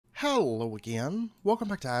Hello again, welcome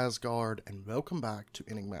back to Asgard, and welcome back to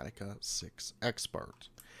Enigmatica 6 Expert.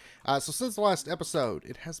 So since the last episode,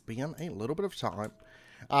 it has been a little bit of time.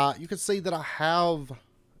 You can see that I have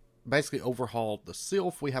basically overhauled the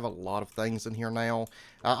sylph. We have a lot of things in here now.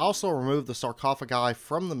 I also removed the sarcophagi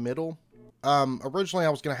from the middle. Originally I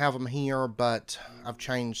was going to have them here, but I've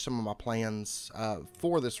changed some of my plans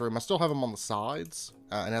for this room. I still have them on the sides,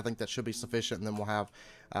 and I think that should be sufficient, and then we'll have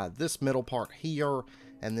this middle part here.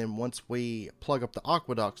 And then once we plug up the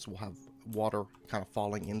aqueducts, we'll have water kind of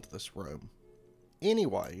falling into this room.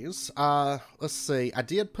 Anyways, let's see. I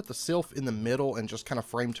did put the sylph in the middle and just kind of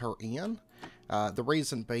framed her in. The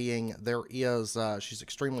reason being, she's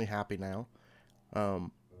extremely happy now.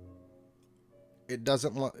 It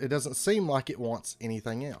doesn't seem like it wants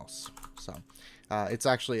anything else. So, it's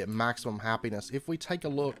actually at maximum happiness. If we take a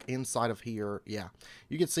look inside of here, yeah,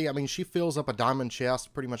 you can see, I mean, she fills up a diamond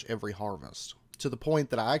chest pretty much every harvest. To the point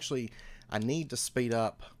that I need to speed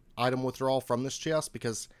up item withdrawal from this chest,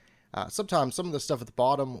 because sometimes some of the stuff at the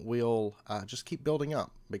bottom will just keep building up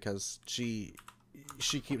because she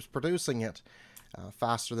keeps producing it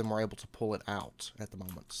faster than we're able to pull it out at the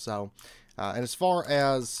moment. So, and as far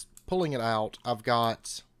as pulling it out, I've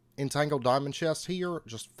got entangled diamond chest here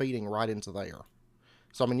just feeding right into there.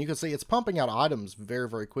 So, I mean, you can see it's pumping out items very,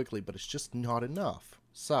 very quickly, but it's just not enough.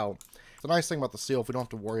 So, the nice thing about the sylph, we don't have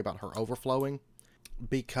to worry about her overflowing,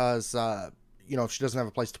 because, you know, if she doesn't have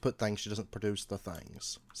a place to put things, she doesn't produce the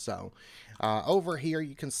things. So, over here,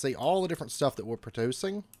 you can see all the different stuff that we're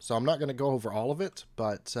producing. So, I'm not going to go over all of it,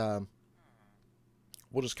 but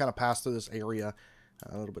we'll just kind of pass through this area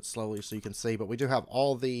a little bit slowly so you can see. But we do have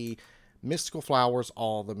all the mystical flowers,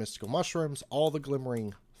 all the mystical mushrooms, all the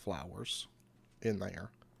glimmering flowers in there.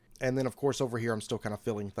 And then, of course, over here, I'm still kind of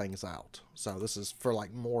filling things out. So, this is for,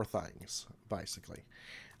 like, more things, basically.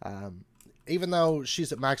 Even though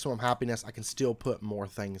she's at maximum happiness, I can still put more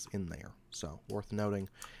things in there. So, worth noting.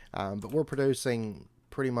 But we're producing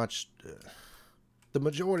pretty much the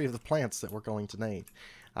majority of the plants that we're going to need.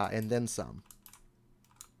 And then some.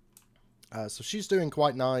 So, she's doing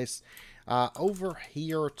quite nice. Over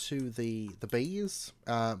here to the bees,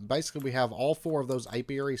 basically we have all 4 of those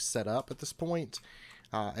apiaries set up at this point.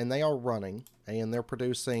 And they are running. And they're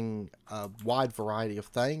producing a wide variety of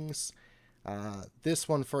things. This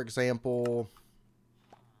one, for example,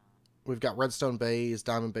 we've got redstone bees,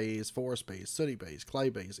 diamond bees, forest bees, sooty bees, clay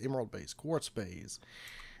bees, emerald bees, quartz bees,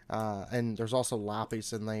 and there's also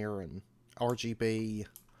lapis in there and RGB.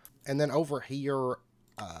 And then over here,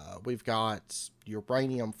 we've got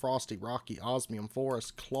uranium, frosty, rocky, osmium,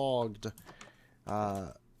 forest, clogged.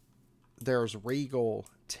 There's regal,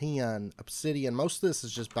 tin, obsidian. Most of this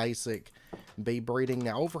is just basic bee breeding.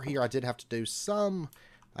 Now over here, I did have to do some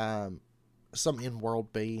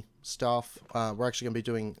in-world bee stuff. We're actually going to be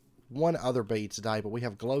doing one other bee today, but we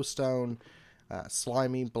have glowstone,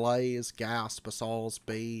 slimy, blaze, gas, basalts,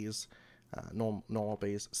 bees, normal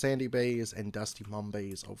bees, sandy bees, and dusty mum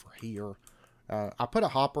bees over here. I put a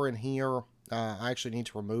hopper in here. I actually need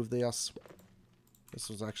to remove this. This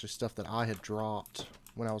was actually stuff that I had dropped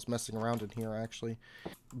when I was messing around in here, actually.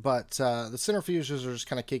 But the centrifuges are just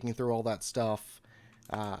kind of kicking through all that stuff.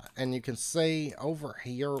 And you can see over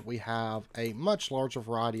here we have a much larger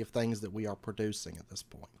variety of things that we are producing at this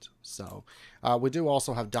point. So we do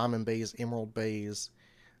also have diamond bees, emerald bees.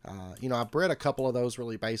 You know, I bred a couple of those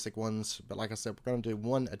really basic ones, but like I said, we're going to do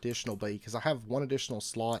one additional bee because I have one additional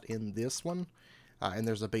slot in this one, and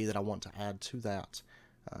there's a bee that I want to add to that.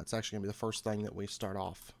 It's actually going to be the first thing that we start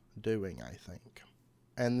off doing, I think.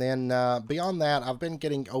 And then beyond that, I've been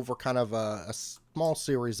getting over kind of a small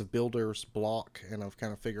series of builders block, and I've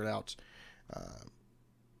kind of figured out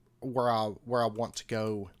where I want to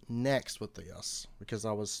go next with this, because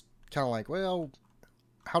I was kind of like, well,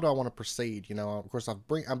 how do I want to proceed? You know, of course, I've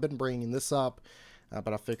been bringing this up,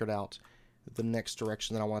 but I figured out the next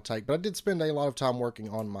direction that I want to take. But I did spend a lot of time working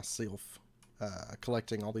on my sylph,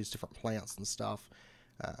 collecting all these different plants and stuff.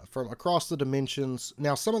 From across the dimensions.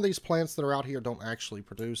 Now, some of these plants that are out here don't actually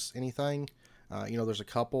produce anything. You know, there's a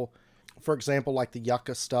couple. For example, like the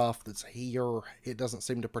yucca stuff that's here, it doesn't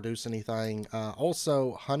seem to produce anything.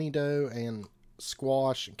 Also, honeydew and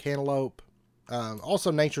squash and cantaloupe.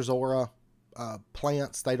 Also, nature's aura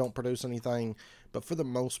plants, they don't produce anything. But for the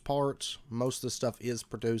most part, most of the stuff is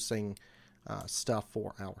producing stuff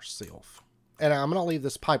for our sylph. And I'm going to leave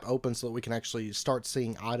this pipe open so that we can actually start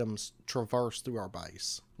seeing items traverse through our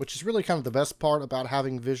base. Which is really kind of the best part about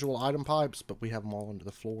having visual item pipes, but we have them all under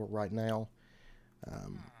the floor right now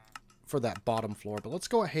for that bottom floor. But let's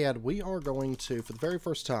go ahead. We are going to, for the very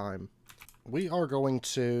first time, we are going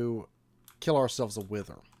to kill ourselves a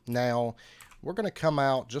wither. Now, we're going to come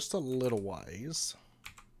out just a little ways.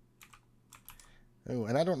 Ooh,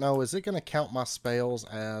 and I don't know, is it going to count my spells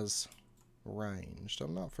as ranged?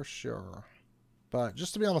 I'm not for sure. But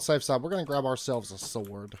just to be on the safe side, we're going to grab ourselves a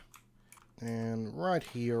sword. And right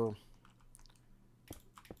here,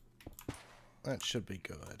 that should be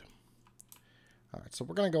good. Alright, so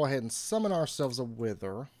we're going to go ahead and summon ourselves a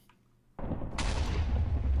wither.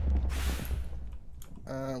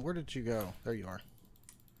 Where did you go? There you are.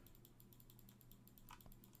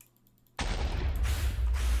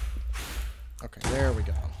 Okay, there we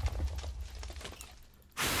go.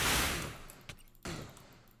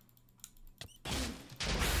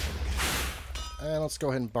 And let's go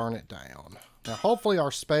ahead and burn it down. Now, hopefully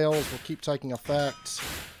our spells will keep taking effect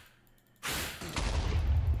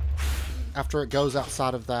after it goes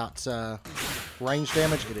outside of that range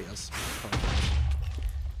damage. It is. Perfect.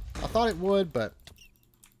 I thought it would, but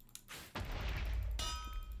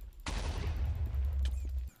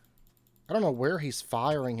I don't know where he's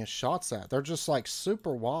firing his shots at. They're just like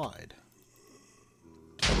super wide,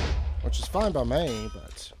 which is fine by me,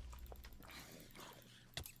 but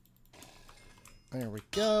there we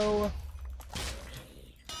go.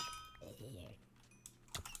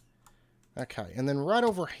 Okay, and then right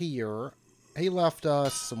over here, he left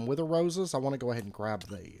us some wither roses. I want to go ahead and grab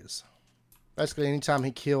these. Basically, anytime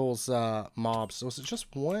he kills mobs. So is it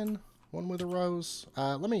just one wither rose?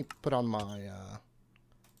 Let me put on my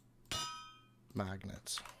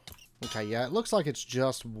magnets. Okay, yeah, it looks like it's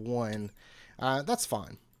just one. That's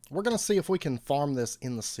fine. We're going to see if we can farm this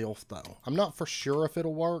in the sylph, though. I'm not for sure if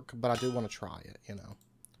it'll work, but I do want to try it, you know.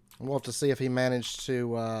 We'll have to see if he managed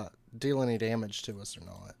to deal any damage to us or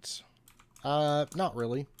not. Not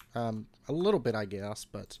really. A little bit, I guess,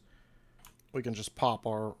 but we can just pop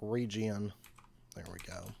our regen. There we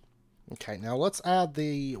go. Okay, now let's add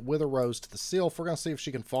the wither rose to the sylph. We're going to see if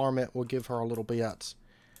she can farm it. We'll give her a little bit.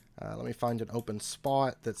 Let me find an open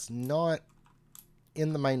spot that's not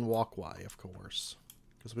in the main walkway, of course,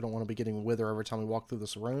 because we don't want to be getting wither every time we walk through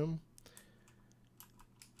this room.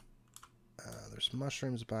 There's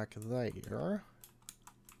mushrooms back there.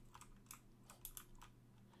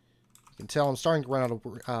 You can tell I'm starting to run out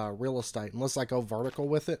of real estate, unless I go vertical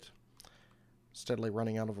with it. Steadily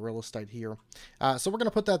running out of real estate here. So we're going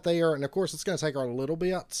to put that there, and of course it's going to take her a little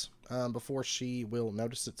bit before she will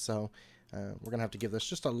notice it, so we're going to have to give this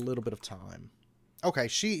just a little bit of time. Okay,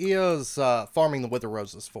 she is farming the wither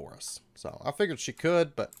roses for us. So I figured she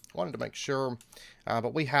could, but wanted to make sure.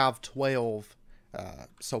 But we have 12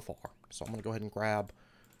 so far. So I'm going to go ahead and grab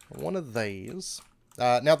one of these.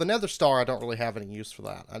 Now the nether star, I don't really have any use for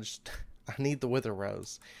that. I need the wither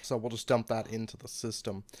rose. So we'll just dump that into the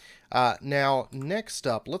system. Now, next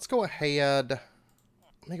up, let's go ahead.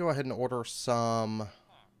 Let me go ahead and order some.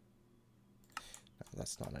 No,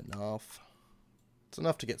 that's not enough. It's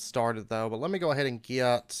enough to get started, though. But let me go ahead and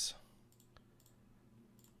get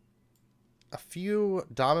a few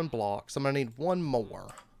diamond blocks. I'm going to need one more.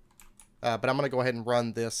 But I'm going to go ahead and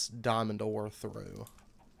run this diamond ore through.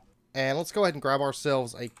 And let's go ahead and grab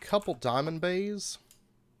ourselves a couple diamond bays.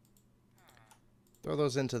 Throw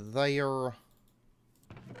those into there.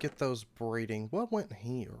 Get those breeding. What went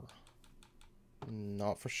here?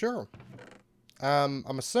 Not for sure. I'm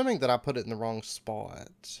assuming that I put it in the wrong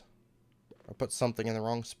spot. I put something in the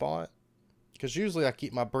wrong spot. Because usually I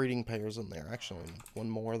keep my breeding pairs in there. Actually, one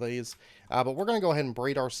more of these. But we're going to go ahead and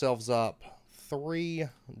breed ourselves up 3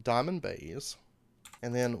 diamond bays.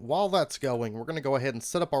 And then while that's going, we're going to go ahead and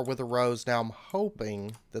set up our wither rose. Now I'm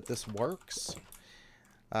hoping that this works.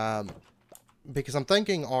 Because I'm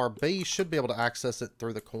thinking our bees should be able to access it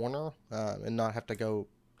through the corner and not have to go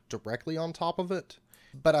directly on top of it.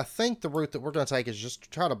 But I think the route that we're going to take is just to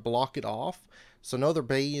try to block it off so no other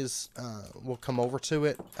bees will come over to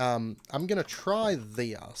it. I'm going to try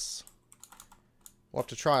this. We'll have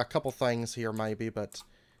to try a couple things here maybe, but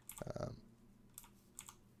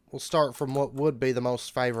we'll start from what would be the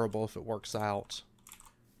most favorable if it works out.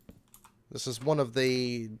 This is one of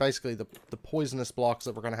the, basically the poisonous blocks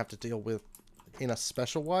that we're going to have to deal with in a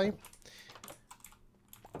special way.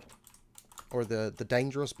 Or the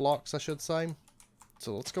dangerous blocks, I should say.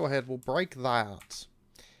 So let's go ahead, we'll break that.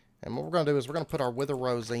 And what we're going to do is we're going to put our wither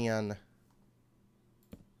rose in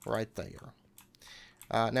right there.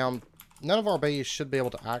 Now, none of our bees should be able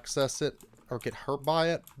to access it or get hurt by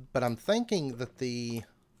it, but I'm thinking that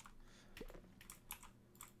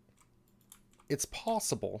it's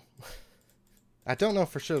possible. I don't know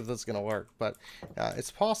for sure if this is going to work, but it's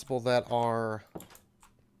possible that our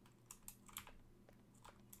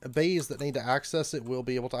bees that need to access it will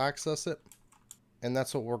be able to access it. And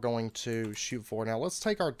that's what we're going to shoot for. Now, let's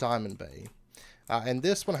take our diamond bay. And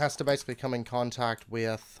this one has to basically come in contact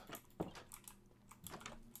with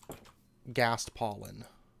gassed pollen.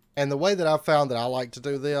 And the way that I've found that I like to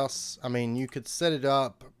do this, I mean, you could set it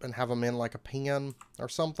up and have them in like a pen or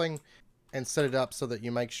something, and set it up so that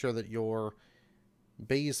you make sure that your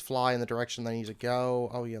bees fly in the direction they need to go.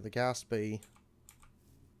 Oh yeah, the gas bee.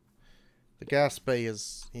 The gas bee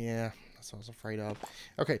is, yeah, that's what I was afraid of.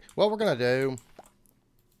 Okay, what we're going to do,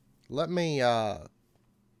 let me,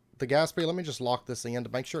 the gas bee, let me just lock this in to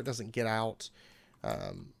make sure it doesn't get out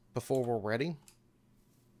before we're ready.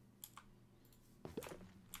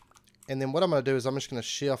 And then what I'm going to do is I'm just going to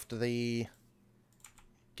shift the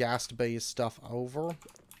gassed bees stuff over,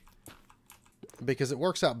 because it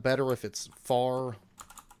works out better if it's far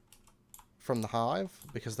from the hive,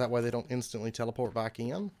 because that way they don't instantly teleport back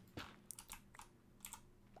in.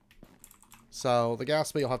 So the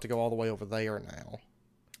gas bee will have to go all the way over there now.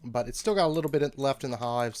 But it's still got a little bit left in the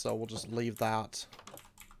hive, so we'll just leave that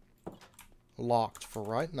locked for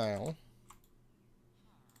right now.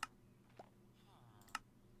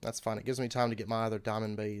 That's fine. It gives me time to get my other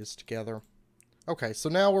diamond bees together. Okay, so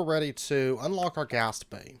now we're ready to unlock our gas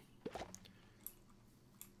bee.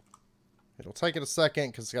 It'll take it a second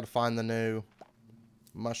because it's got to find the new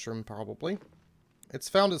mushroom probably. It's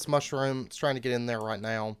found its mushroom. It's trying to get in there right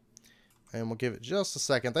now. And we'll give it just a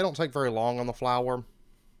second. They don't take very long on the flower.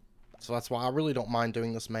 So that's why I really don't mind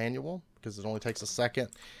doing this manual, because it only takes a second.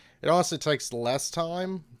 It honestly takes less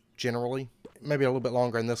time, generally. Maybe a little bit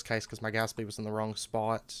longer in this case, because my gas bee was in the wrong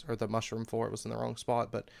spot, or the mushroom for it was in the wrong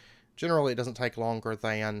spot. But generally it doesn't take longer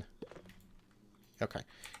than... Okay.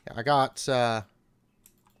 Yeah,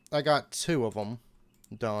 I got 2 of them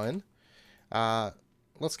done.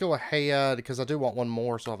 Let's go ahead, because I do want one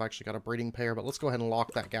more, so I've actually got a breeding pair, but let's go ahead and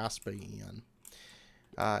lock that gas bee in.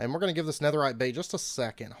 And we're going to give this netherite bee just a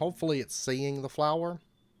second. Hopefully it's seeing the flower.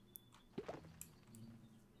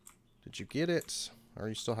 Did you get it? Or are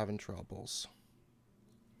you still having troubles?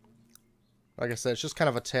 Like I said, it's just kind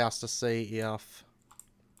of a test to see if...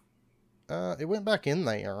 it went back in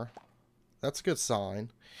there. That's a good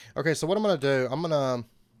sign. Okay, so what I'm going to do, I'm going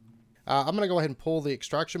to go ahead and pull the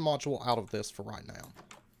extraction module out of this for right now.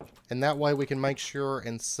 And that way we can make sure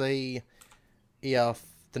and see if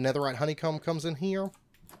the netherite honeycomb comes in here.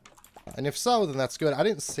 And if so, then that's good. I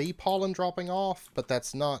didn't see pollen dropping off, but that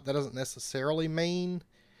doesn't necessarily mean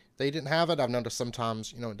they didn't have it. I've noticed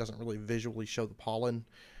sometimes, you know, it doesn't really visually show the pollen.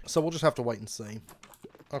 So we'll just have to wait and see.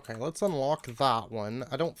 Okay, let's unlock that one.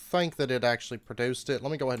 I don't think that it actually produced it.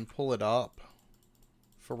 Let me go ahead and pull it up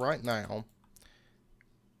for right now.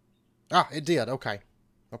 Ah, it did. Okay.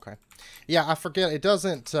 Okay. Yeah, I forget. It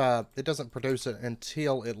doesn't produce it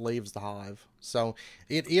until it leaves the hive. So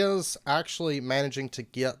it is actually managing to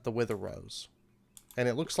get the wither rose. And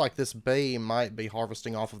it looks like this bee might be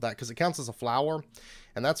harvesting off of that because it counts as a flower.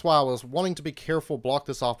 And that's why I was wanting to be careful, block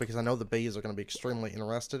this off, because I know the bees are going to be extremely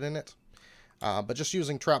interested in it. But just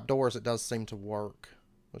using trapdoors, it does seem to work,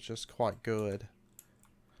 which is quite good.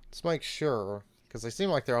 Let's make sure, because they seem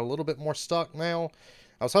like they're a little bit more stuck now.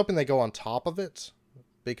 I was hoping they go on top of it,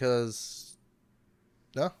 because...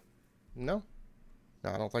 No,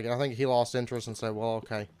 I don't think... I think he lost interest and said, well,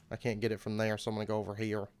 okay, I can't get it from there, so I'm going to go over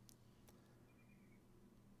here.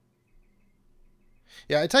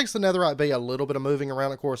 Yeah, it takes the netherite bee a little bit of moving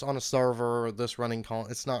around, of course, on a server, this running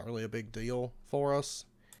it's not really a big deal for us.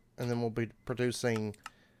 And then we'll be producing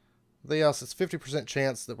this. It's 50%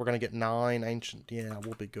 chance that we're going to get 9 ancient... Yeah,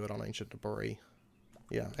 we'll be good on ancient debris.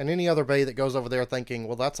 Yeah, and any other bee that goes over there thinking,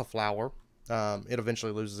 well, that's a flower, it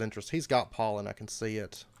eventually loses interest. He's got pollen, I can see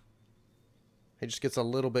it. He just gets a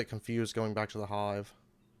little bit confused going back to the hive.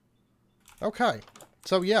 Okay,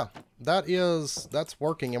 so yeah, that's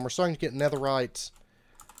working, and we're starting to get netherite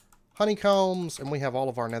honeycombs, and we have all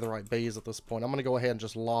of our netherite bees at this point. I'm going to go ahead and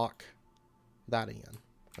just lock that in,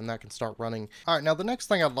 and that can start running. All right, now the next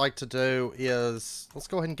thing I'd like to do is, let's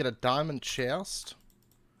go ahead and get a diamond chest.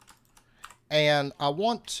 And I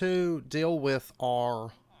want to deal with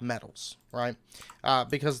our metals, right?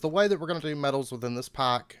 Because the way that we're going to do metals within this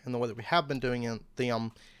pack, and the way that we have been doing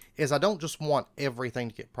them, is I don't just want everything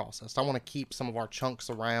to get processed. I want to keep some of our chunks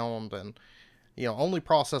around and, you know, only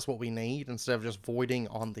process what we need instead of just voiding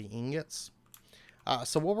on the ingots.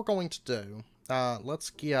 So what we're going to do, let's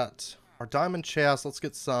get our diamond chest, let's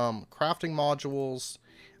get some crafting modules,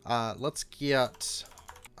 let's get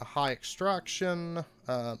a high extraction,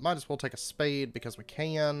 might as well take a spade because we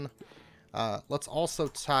can. Let's also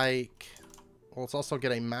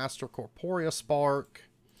get a master corporea spark.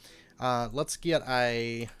 Let's get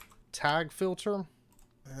a tag filter,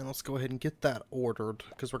 and let's go ahead and get that ordered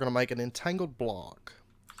because we're going to make an entangled block.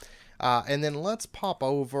 And then let's pop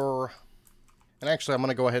over And actually, I'm going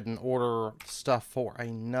to go ahead and order stuff for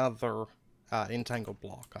another entangled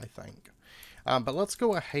block, I think. But let's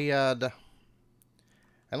go ahead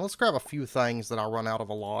and let's grab a few things that I'll run out of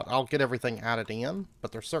a lot. I'll get everything added in,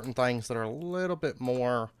 but there's certain things that are a little bit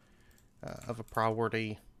more of a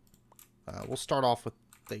priority. We'll start off with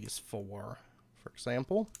these four, for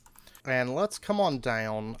example. And let's come on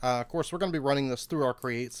down. Of course, we're going to be running this through our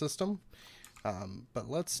create system. But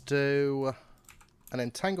let's do an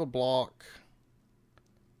entangled block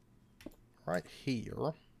right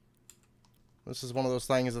here. This is one of those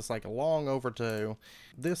things that's like long overdue.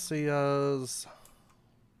 This is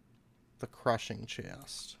the crushing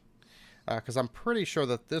chest. Because I'm pretty sure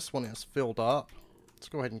that this one is filled up. Let's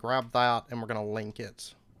go ahead and grab that, and we're going to link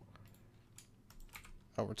it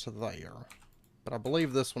over to there. But I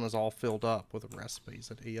believe this one is all filled up with the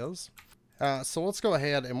recipes. It is. So let's go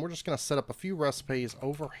ahead, and we're just going to set up a few recipes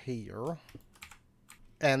over here.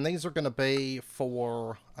 And these are going to be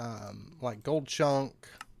for like gold chunk,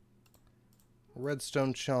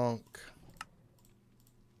 redstone chunk,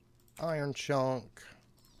 iron chunk,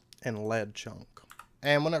 and lead chunk.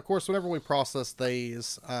 And when, of course, whenever we process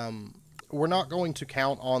these, we're not going to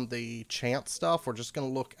count on the chance stuff. We're just going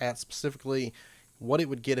to look at specifically what it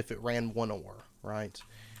would get if it ran one ore, right?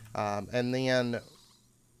 And then,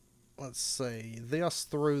 let's see, this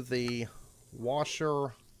through the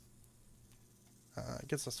washer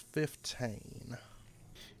gets us 15.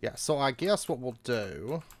 Yeah, so I guess what we'll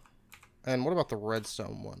do, and what about the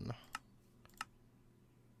redstone one?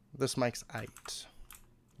 This makes 8.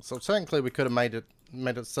 So technically we could have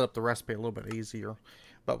made it set up the recipe a little bit easier.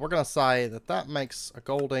 But we're going to say that that makes a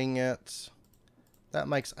gold ingot, that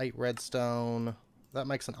makes 8 redstone, that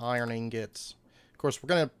makes an iron ingot. Of course, we're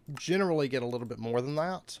going to generally get a little bit more than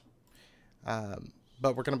that.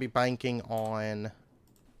 But we're going to be banking on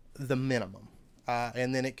the minimum.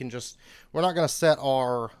 And then it can just, we're not going to set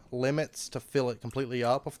our limits to fill it completely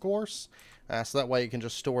up, of course. So that way it can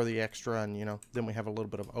just store the extra, and, you know, then we have a little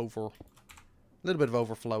bit of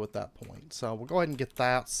overflow at that point. So we'll go ahead and get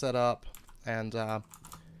that set up. And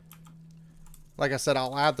like I said,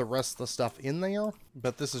 I'll add the rest of the stuff in there,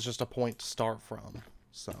 but this is just a point to start from.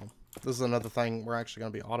 So this is another thing we're actually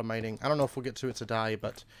going to be automating. I don't know if we'll get to it today,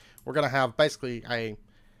 but we're going to have basically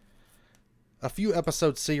a few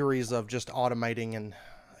episode series of just automating and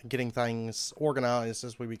getting things organized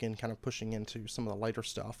as we begin kind of pushing into some of the later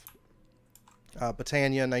stuff.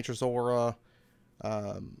 Botania, Nature's Aura,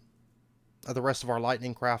 the rest of our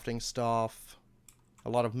lightning crafting stuff, a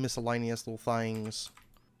lot of miscellaneous little things.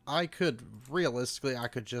 I could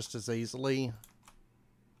just as easily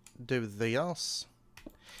do this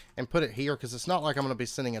and put it here, because it's not like I'm going to be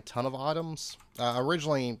sending a ton of items.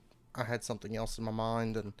 Originally, I had something else in my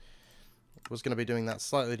mind and was going to be doing that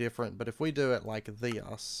slightly different, but if we do it like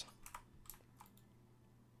this,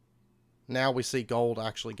 now we see gold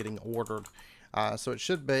actually getting ordered. So it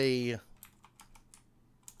should be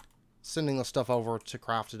sending the stuff over to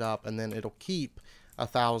craft it up, and then it'll keep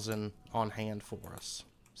 1,000 on hand for us.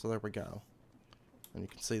 So there we go. And you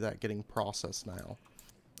can see that getting processed now.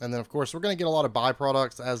 And then, of course, we're going to get a lot of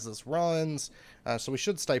byproducts as this runs. So we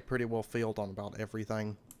should stay pretty well filled on about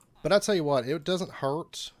everything. But I tell you what, it doesn't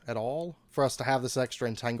hurt at all for us to have this extra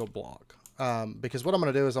entangled block. Because what I'm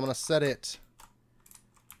going to do is I'm going to set it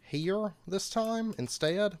here this time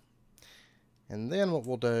instead. And then what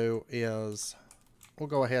we'll do is we'll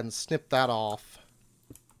go ahead and snip that off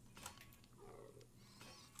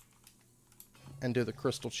and do the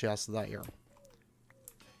crystal chest there.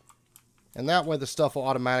 And that way the stuff will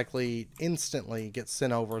automatically, instantly get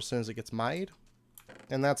sent over as soon as it gets made.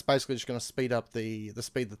 And that's basically just going to speed up the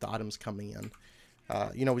speed that the items come in.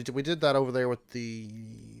 You know, we did that over there with the,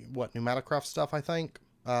 Enigmatica stuff, I think.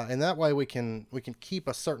 And that way we can keep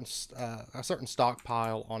a certain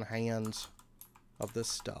stockpile on hand of this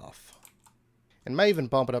stuff. And may even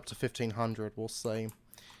bump it up to 1,500, we'll see.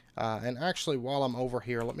 And actually, while I'm over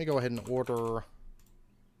here, let me go ahead and order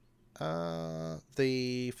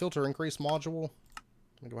the filter increase module.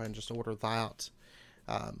 Let me go ahead and just order that.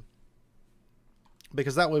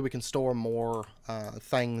 Because that way we can store more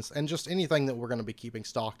things, and just anything that we're going to be keeping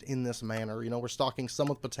stocked in this manner. You know, we're stocking some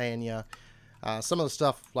with Botania. Some of the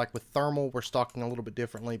stuff, like with thermal, we're stocking a little bit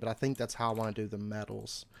differently, but I think that's how I want to do the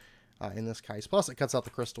metals in this case. Plus, it cuts out the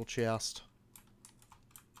crystal chest,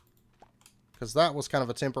 because that was kind of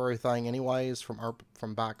a temporary thing anyways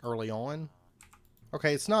from back early on.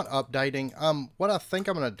 Okay, it's not updating. What I think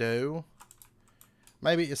I'm going to do,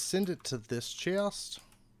 maybe, is send it to this chest,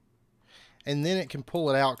 and then it can pull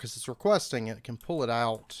it out, because it's requesting it. It can pull it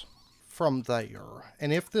out from there.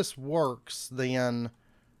 And if this works, then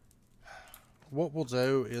what we'll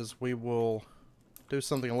do is we will do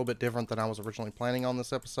something a little bit different than I was originally planning on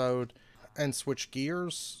this episode and switch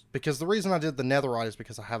gears. Because the reason I did the netherite is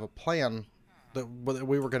because I have a plan that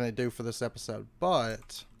we were going to do for this episode.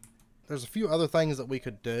 But there's a few other things that we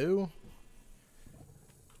could do.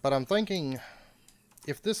 But I'm thinking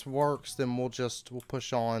if this works, then we'll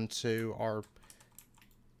push on to our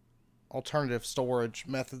alternative storage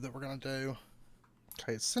method that we're going to do.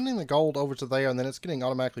 Okay, it's sending the gold over to there, and then it's getting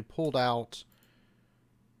automatically pulled out.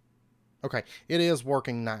 Okay, it is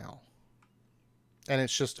working now. And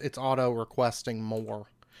it's auto requesting more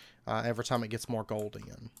every time it gets more gold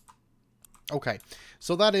in. Okay,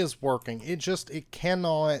 so that is working. It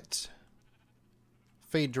cannot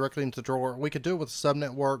feed directly into the drawer. We could do it with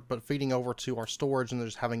subnetwork, but feeding over to our storage and then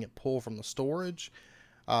just having it pull from the storage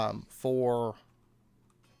for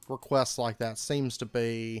requests like that seems to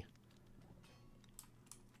be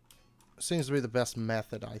the best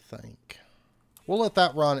method, I think. We'll let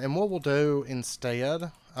that run, and what we'll do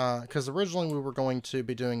instead, because originally we were going to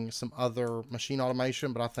be doing some other machine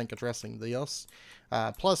automation, but I think addressing this,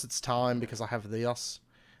 plus it's time because I have this,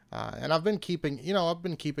 and I've been keeping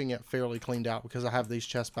it fairly cleaned out because I have these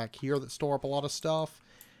chests back here that store up a lot of stuff,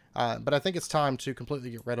 but I think it's time to completely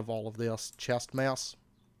get rid of all of this chest mess.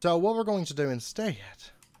 So what we're going to do instead,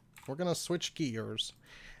 we're going to switch gears,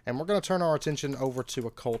 and we're going to turn our attention over to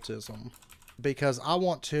occultism. Because I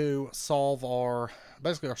want to solve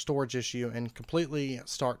basically our storage issue and completely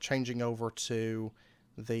start changing over to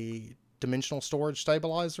the dimensional storage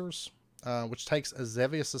stabilizers, which takes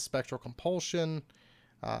Azevius' spectral compulsion,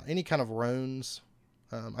 any kind of runes.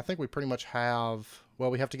 I think we pretty much have,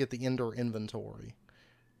 well, we have to get the Ender inventory.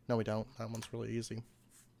 No, we don't. That one's really easy.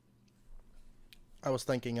 I was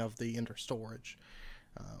thinking of the Ender storage,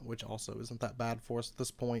 which also isn't that bad for us at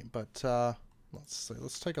this point, but let's see.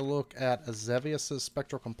 Let's take a look at Azevius'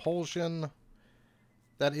 spectral compulsion.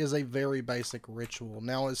 That is a very basic ritual.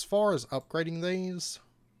 Now, as far as upgrading these,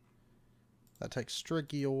 that takes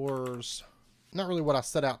Strigiors. Not really what I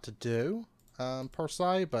set out to do, per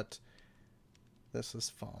se, but this is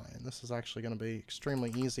fine. This is actually going to be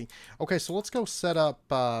extremely easy. Okay, so let's go set up,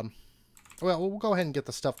 well, we'll go ahead and get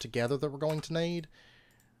the stuff together that we're going to need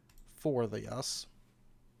for this.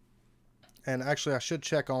 And actually, I should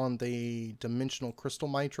check on the Dimensional Crystal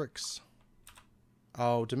Matrix.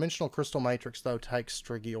 Oh, Dimensional Crystal Matrix, though, takes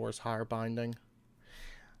Strigior's higher binding.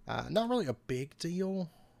 Not really a big deal.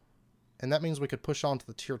 And that means we could push on to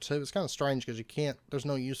the Tier 2. It's kind of strange because there's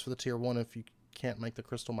no use for the Tier 1 if you can't make the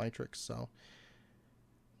Crystal Matrix, so.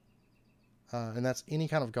 And that's any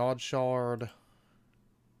kind of God Shard.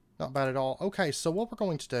 Not bad at all. Okay, so what we're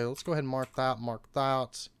going to do, let's go ahead and mark that, mark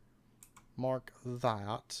that, mark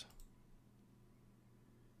that.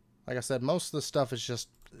 Like I said, most of the stuff is just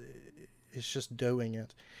doing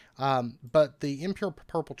it. But the impure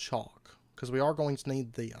purple chalk, because we are going to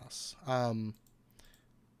need this. Let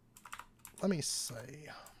me see.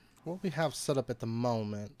 What we have set up at the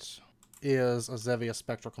moment is Azevius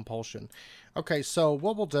spectral compulsion. Okay, so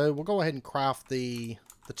what we'll do, we'll go ahead and craft the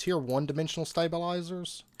tier 1 dimensional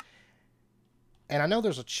stabilizers. And I know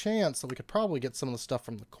there's a chance that we could probably get some of the stuff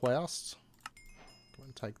from the quests. Go ahead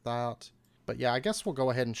and take that. But yeah, I guess we'll go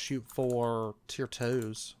ahead and shoot for tier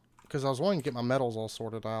 2s. Because I was wanting to get my metals all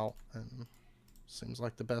sorted out. And seems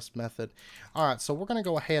like the best method. Alright, so we're going to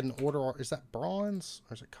go ahead and order our... Is that bronze?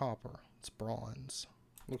 Or is it copper? It's bronze.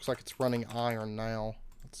 Looks like it's running iron now.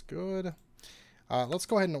 That's good. Let's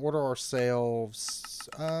go ahead and order ourselves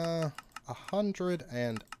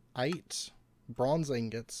 108 bronze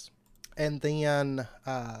ingots. And then,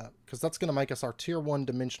 because that's going to make us our tier 1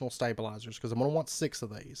 dimensional stabilizers, because I'm going to want 6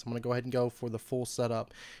 of these. I'm going to go ahead and go for the full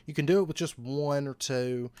setup. You can do it with just 1 or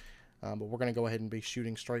 2, but we're going to go ahead and be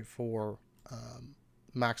shooting straight for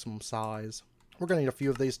maximum size. We're going to need a few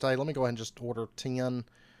of these today. Let me go ahead and just order 10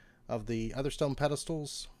 of the other stone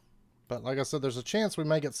pedestals. But like I said, there's a chance we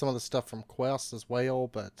may get some of the stuff from quests as well,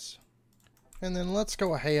 but... And then let's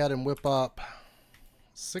go ahead and whip up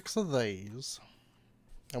 6 of these.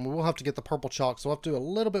 And we will have to get the purple chalk, so we'll have to do a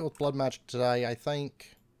little bit with blood magic today, I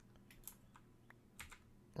think.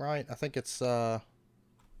 Right, I think it's, well,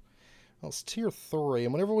 it's tier 3.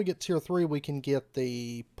 And whenever we get tier 3, we can get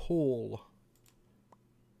the pool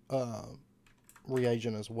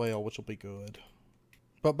reagent as well, which will be good.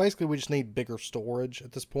 But basically, we just need bigger storage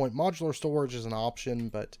at this point. Modular storage is an option,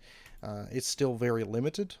 but it's still very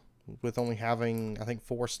limited, with only having, I think,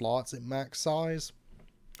 4 slots at max size.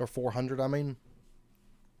 Or 400, I mean.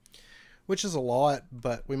 Which is a lot,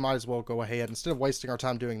 but we might as well go ahead. Instead of wasting our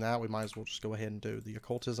time doing that, we might as well just go ahead and do the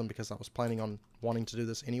occultism, because I was planning on wanting to do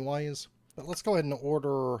this anyways. But let's go ahead and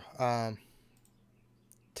order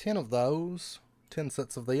 10 of those. 10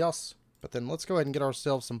 sets of this. But then let's go ahead and get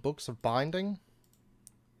ourselves some books of binding.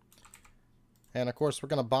 And of course, we're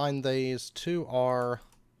going to bind these to our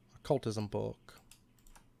occultism book.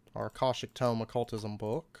 Our Akashic Tome occultism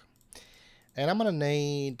book. And I'm going to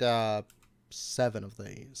need 7 of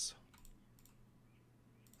these.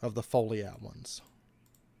 Of the foliat ones.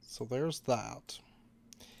 So there's that.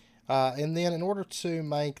 And then in order to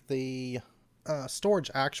make the storage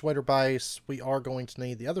actuator base, we are going to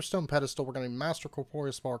need the other stone pedestal. We're going to need Master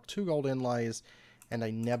Corporeal Spark, 2 gold inlays, and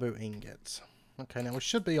a Nebu ingot. Okay, now we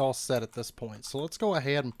should be all set at this point. So let's go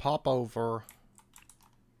ahead and pop over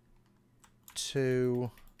to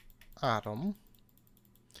Item.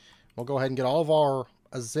 We'll go ahead and get all of our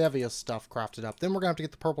Azevia stuff crafted up. Then we're going to have to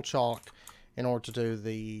get the purple chalk in order to do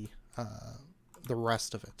the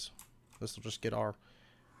rest of it. This will just get our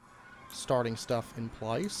starting stuff in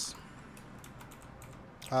place.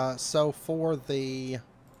 So for the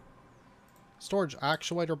storage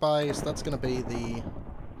actuator base, that's going to be the...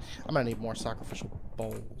 I'm going to need more sacrificial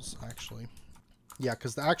bowls, actually. Yeah,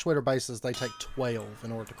 because the actuator bases, they take 12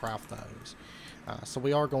 in order to craft those. So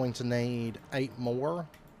we are going to need 8 more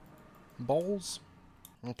bowls.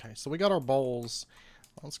 Okay, so we got our bowls.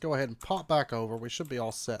 Let's go ahead and pop back over. We should be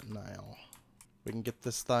all set now. We can get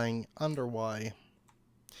this thing underway.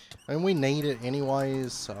 I mean, we need it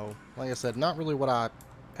anyways, so like I said, not really what I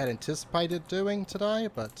had anticipated doing today,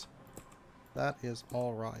 but that is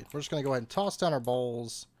alright. We're just going to go ahead and toss down our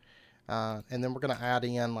bowls, and then we're going to add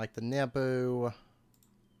in like the Nebu,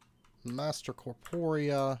 Master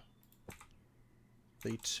Corporea,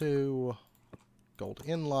 the 2 gold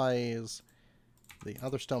inlays, the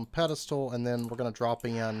other stone pedestal, and then we're going to drop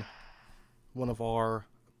in one of our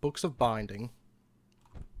books of binding.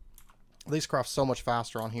 These craft so much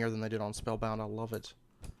faster on here than they did on Spellbound. I love it.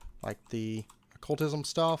 Like the occultism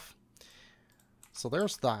stuff. So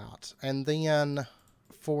there's that. And then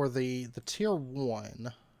for the tier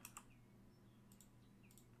 1,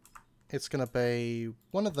 it's going to be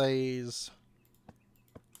 1 of these,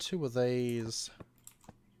 2 of these,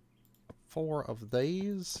 4 of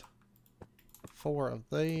these, 4 of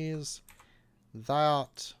these,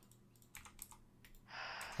 that,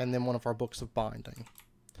 and then 1 of our books of binding.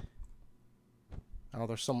 Oh,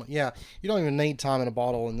 there's someone. Yeah, you don't even need time in a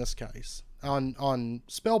bottle in this case. On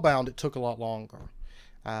Spellbound, it took a lot longer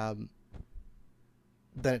than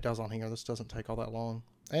it does on here. This doesn't take all that long.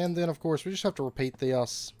 And then, of course, we just have to repeat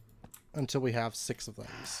this until we have 6 of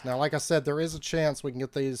these. Now, like I said, there is a chance we can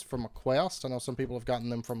get these from a quest. I know some people have gotten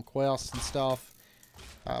them from quests and stuff.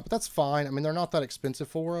 But that's fine. I mean, they're not that expensive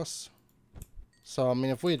for us. So, I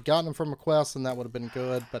mean, if we had gotten them from a quest, then that would have been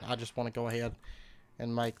good. But I just want to go ahead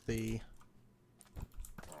and make the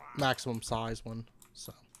maximum size one.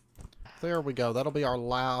 So there we go. That'll be our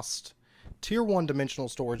last tier 1 dimensional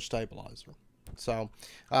storage stabilizer. So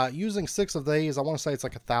using 6 of these, I want to say it's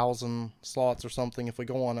like 1,000 slots or something. If we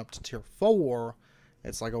go on up to tier 4,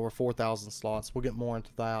 it's like over 4,000 slots. We'll get more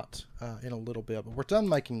into that in a little bit, but we're done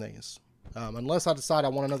making these. Unless I decide I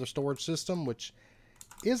want another storage system, which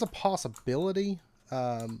is a possibility,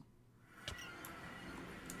 but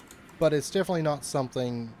it's definitely not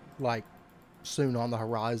something like soon on the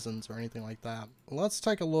horizons or anything like that. Let's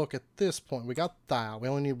take a look at this point. We got that. We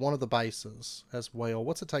only need 1 of the bases as well.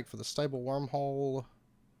 What's it take for the stable wormhole?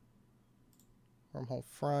 Wormhole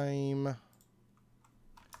frame.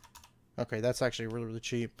 Okay, that's actually really, really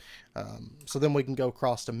cheap. So then we can go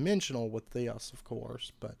cross-dimensional with this, of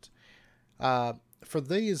course. But for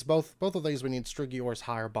these, both of these, we need Strigior's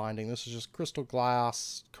higher binding. This is just crystal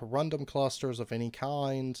glass, corundum clusters of any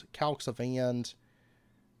kind, calx of end.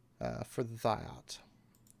 For that.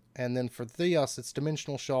 And then for this, it's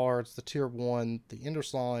dimensional shards, the tier 1, the ender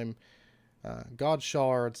slime, god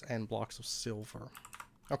shards, and blocks of silver.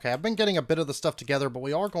 Okay, I've been getting a bit of the stuff together, but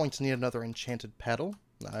we are going to need another enchanted petal.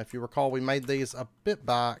 If you recall, we made these a bit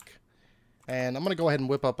back. And I'm going to go ahead and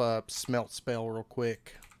whip up a smelt spell real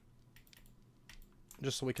quick.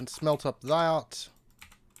 Just so we can smelt up that.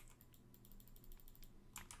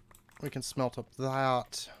 We can smelt up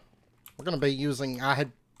that. We're going to be using... I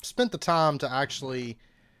had spent the time to actually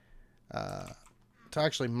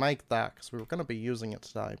make that because we were going to be using it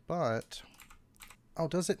today, but oh,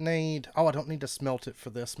 does it need... oh, I don't need to smelt it for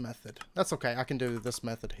this method. That's okay, I can do this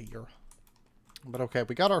method here. But okay,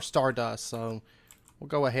 we got our stardust, so we'll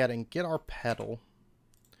go ahead and get our petal.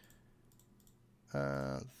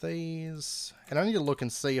 These, and I need to look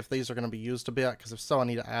and see if these are going to be used a bit, because if so, I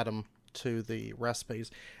need to add them to the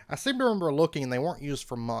recipes. I seem to remember looking and they weren't used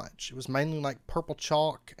for much. It was mainly like purple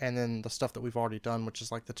chalk and then the stuff that we've already done, which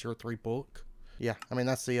is like the tier 3 book. Yeah, I mean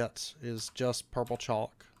that's it, is just purple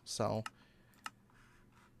chalk. So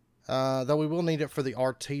Though we will need it for the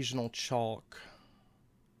artisanal chalk.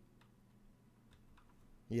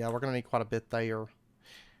 Yeah, we're going to need quite a bit there.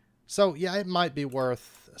 So, yeah, it might be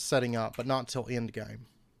worth setting up, but not until end game.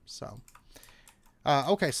 So,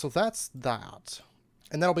 okay, so that's that.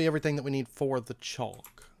 And that'll be everything that we need for the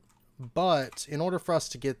chalk. But, in order for us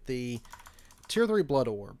to get the Tier 3 Blood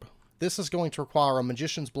Orb, this is going to require a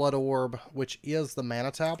Magician's Blood Orb, which is the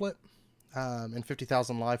Mana Tablet, and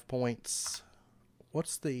 50,000 life points.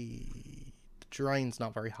 What's the drain's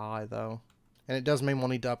not very high, though. And it does mean we'll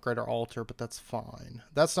need to upgrade our altar, but that's fine.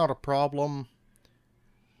 That's not a problem,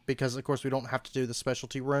 because, of course, we don't have to do the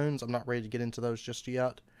specialty runes. I'm not ready to get into those just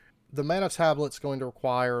yet. The Mana Tablet's going to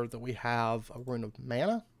require that we have a Rune of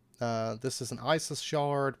Mana. This is an Isis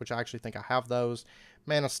Shard, which I actually think I have those.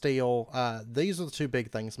 Mana Steel. These are the two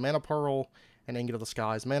big things. Mana Pearl and Ingot of the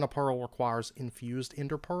Skies. Mana Pearl requires Infused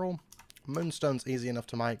Ender Pearl. Moonstone's easy enough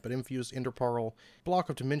to make, but Infused Ender Pearl, Block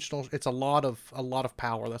of Dimensional, it's a lot of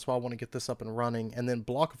power. That's why I want to get this up and running. And then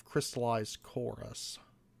Block of Crystallized Chorus,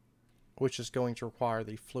 which is going to require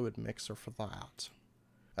the Fluid Mixer for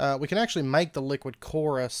that. We can actually make the Liquid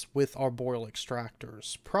Chorus with Arboreal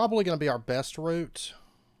Extractors. Probably going to be our best route,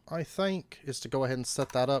 I think, is to go ahead and set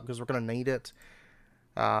that up, because we're going to need it.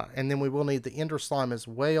 And then we will need the Ender Slime as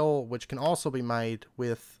well, which can also be made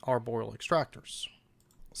with Arboreal Extractors.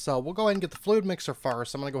 So we'll go ahead and get the Fluid Mixer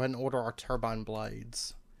first. I'm going to go ahead and order our Turbine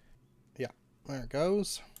Blades. Yeah, there it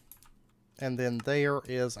goes. And then there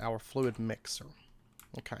is our Fluid Mixer.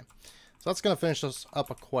 Okay, so that's going to finish us up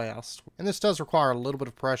a quest. And this does require a little bit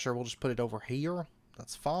of pressure. We'll just put it over here.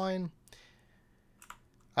 That's fine.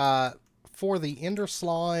 For the Ender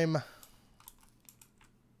Slime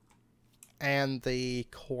and the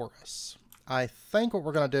Chorus, I think what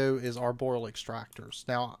we're going to do is Arboreal Extractors.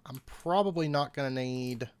 Now, I'm probably not going to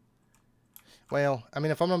need... Well, I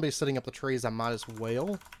mean, if I'm going to be setting up the trees, I might as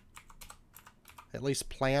well at least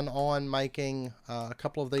plan on making a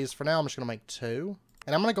couple of these. For now, I'm just going to make 2.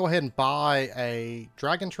 And I'm going to go ahead and buy a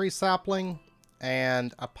Dragon Tree Sapling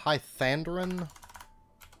and a Pythandron,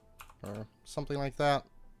 or something like that.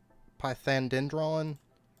 Pythandendron.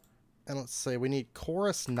 And let's see, we need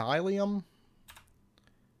Chorus Nylium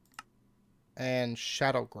and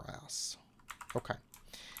Shadowgrass. Okay.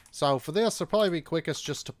 So for this, it'll probably be quickest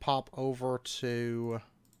just to pop over to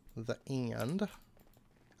the end.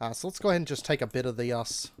 So let's go ahead and just take a bit of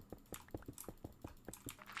this.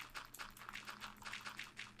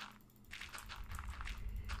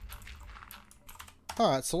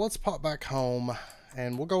 Alright, so let's pop back home,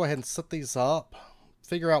 and we'll go ahead and set these up,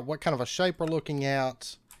 figure out what kind of a shape we're looking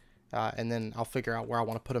at, and then I'll figure out where I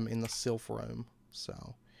want to put them in the sylph room.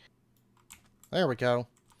 So, there we go.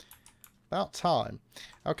 About time.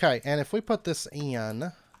 Okay, and if we put this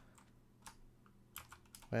in,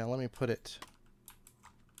 well, let me put it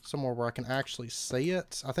somewhere where I can actually see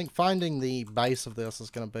it. I think finding the base of this is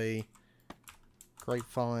going to be great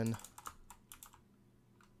fun.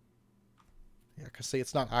 Yeah, because see,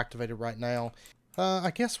 it's not activated right now.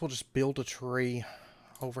 I guess we'll just build a tree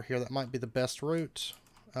over here. That might be the best route.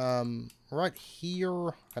 Right here,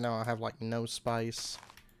 I know I have like no space.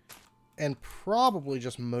 And probably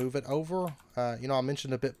just move it over. You know, I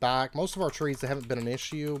mentioned a bit back, most of our trees, they haven't been an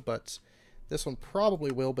issue, but this one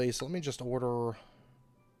probably will be. So let me just order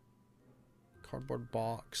cardboard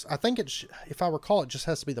box. I think it, if I recall, it just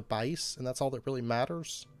has to be the base, and that's all that really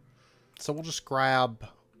matters. So we'll just grab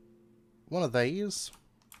one of these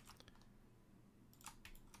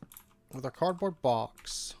with our cardboard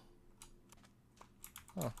box.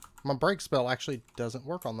 Oh, my break spell actually doesn't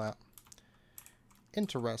work on that.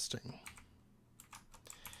 Interesting.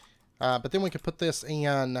 But then we can put this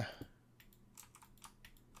in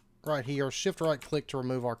right here. Shift right click to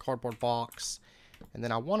remove our cardboard box. And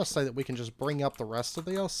then I want to say that we can just bring up the rest of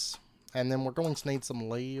this. And then we're going to need some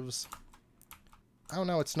leaves. Oh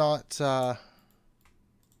no, it's not.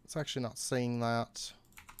 It's actually not seeing that.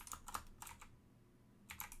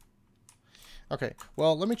 Okay,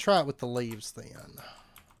 well, let me try it with the leaves then.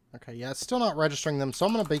 Okay, yeah, it's still not registering them, so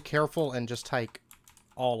I'm going to be careful and just take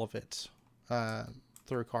all of it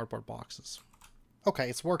through cardboard boxes. Okay,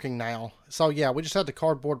 it's working now. So yeah, we just had to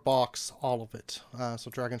cardboard box all of it.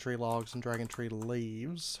 So dragon tree logs and dragon tree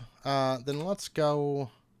leaves. Then let's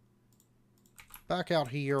go back out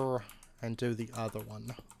here and do the other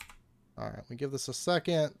one. Alright, we give this a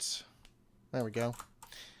second. There we go.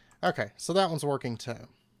 Okay, so that one's working too.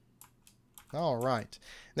 Alright.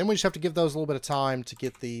 Then we just have to give those a little bit of time to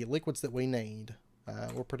get the liquids that we need.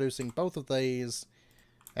 We're producing both of these.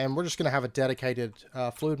 And we're just going to have a dedicated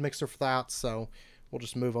fluid mixer for that, so we'll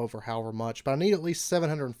just move over however much. But I need at least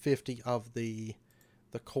 750 of the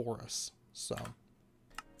chorus. So,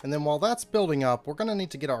 And then while that's building up, we're going to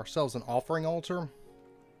need to get ourselves an offering altar.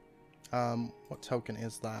 What token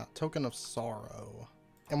is that? Token of sorrow.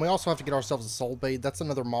 And we also have to get ourselves a soul bead. That's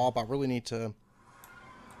another mob I really need to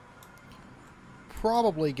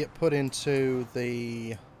probably get put into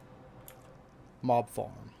the mob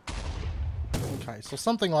farm. Okay, so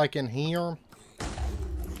something like in here.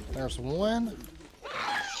 There's one.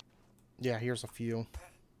 Yeah, here's a few.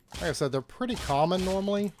 Like I said, they're pretty common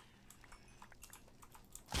normally.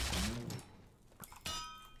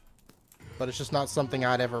 But it's just not something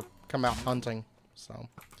I'd ever come out hunting, so.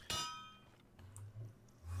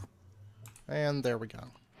 And there we go.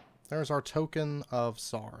 There's our token of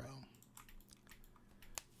sorrow.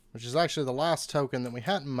 Which is actually the last token that we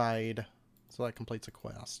hadn't made, so that completes a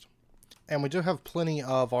quest. And we do have plenty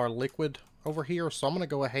of our liquid over here, so I'm going to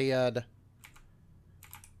go ahead,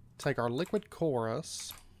 take our liquid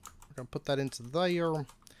chorus, we're going to put that into there, and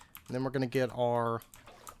then we're going to get our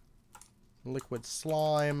liquid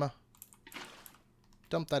slime,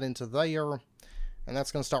 dump that into there, and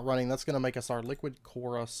that's going to start running. That's going to make us our liquid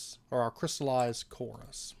chorus, or our crystallized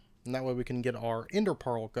chorus. And that way we can get our ender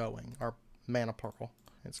pearl going, our mana pearl.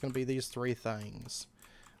 It's going to be these three things.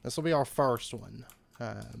 This will be our first one.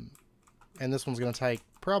 And this one's going to take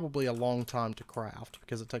probably a long time to craft,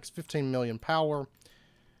 because it takes 15 million power.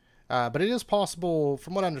 But it is possible,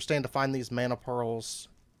 from what I understand, to find these mana pearls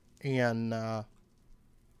in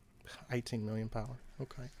 18 million power.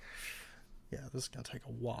 Okay. Yeah, this is going to take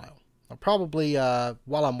a while. I'll probably,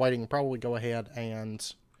 while I'm waiting, probably go ahead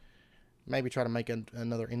and maybe try to make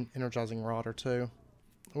another energizing rod or two.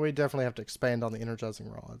 We definitely have to expand on the energizing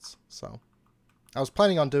rods. So, I was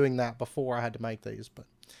planning on doing that before I had to make these.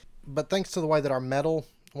 But thanks to the way that our metal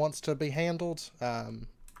wants to be handled,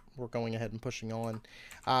 we're going ahead and pushing on.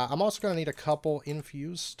 I'm also going to need a couple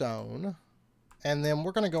infused stone. And then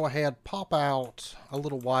we're going to go ahead, pop out a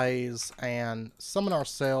little ways, and summon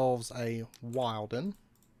ourselves a Wilden.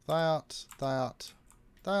 That.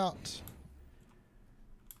 And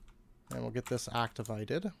we'll get this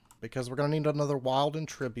activated, because we're going to need another Wilden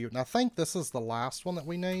tribute. And I think this is the last one that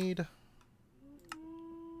we need.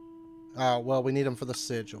 Well, we need them for the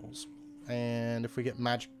sigils. And if we get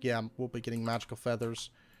magic, yeah, we'll be getting magical feathers.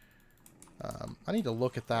 I need to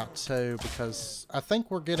look at that too, because I think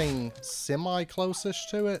we're getting semi-close-ish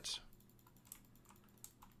to it.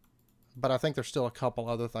 But I think there's still a couple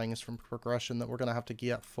other things from progression that we're going to have to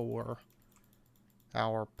get for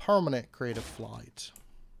our permanent creative flight.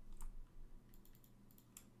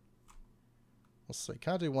 Let's see,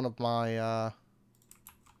 can I do one of my,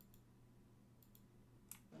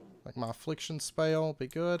 like my affliction spell? Be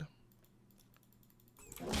good.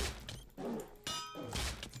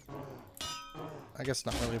 I guess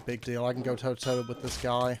not really a big deal. I can go toe-to-toe with this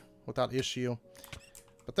guy without issue.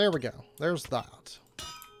 But there we go. There's that.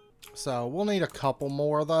 So we'll need a couple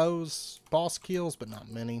more of those boss kills, but not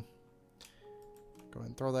many. Go ahead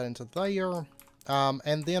and throw that into there.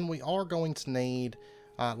 And then we are going to need,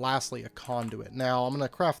 lastly, a conduit. Now, I'm going to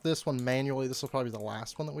craft this one manually. This will probably be the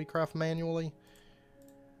last one that we craft manually.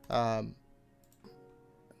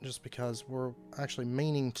 Just because we're actually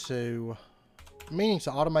meaning to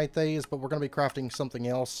automate these, but we're going to be crafting something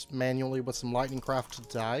else manually with some lightning craft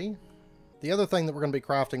today. The other thing that we're going to be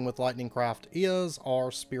crafting with lightning craft is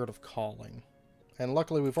our Spirit of Calling. And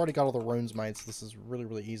luckily we've already got all the runes made, so this is really,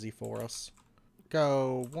 really easy for us.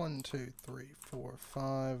 Go 1, 2, 3, 4,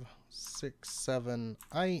 5, 6, 7,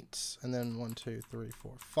 8, and then 1, 2, 3,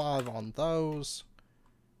 4, 5 on those.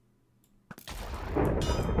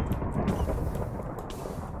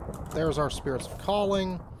 There's our Spirits of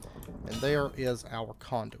Calling. And there is our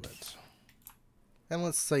conduit. And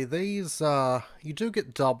let's see, these, you do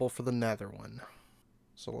get double for the nether one.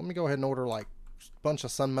 So let me go ahead and order like a bunch of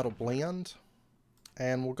Sunmetal Blend.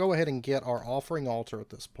 And we'll go ahead and get our offering altar at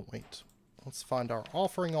this point. Let's find our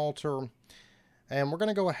offering altar. And we're going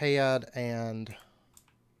to go ahead and,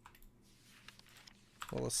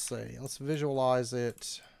 well, let's see, let's visualize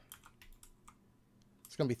it.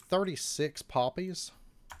 It's going to be 36 poppies.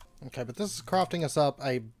 Okay, but this is crafting us up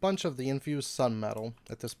a bunch of the infused sun metal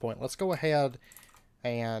at this point. Let's go ahead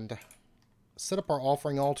and set up our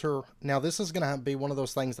offering altar. Now, this is going to be one of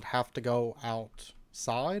those things that have to go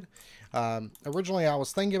outside. Originally, I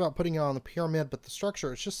was thinking about putting it on the pyramid, but the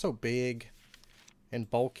structure is just so big and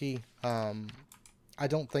bulky. I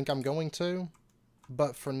don't think I'm going to.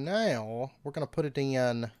 But for now, we're going to put it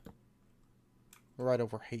in right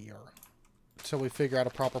over here. Until we figure out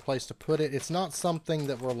a proper place to put it. It's not something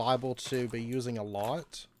that we're liable to be using a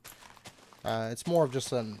lot. It's more of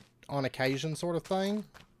just an on occasion sort of thing.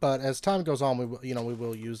 But as time goes on, we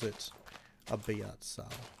will use it a bit. So,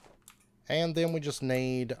 And then we just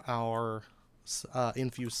need our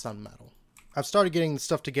infused sun metal. I've started getting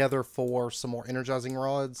stuff together for some more energizing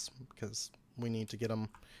rods because we need to get them.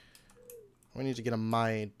 We need to get them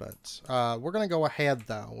made, but we're going to go ahead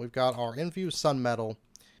though. We've got our infused sun metal.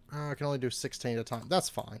 I can only do 16 at a time. That's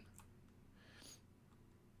fine.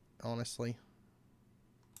 Honestly.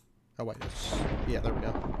 Oh wait, yeah, there we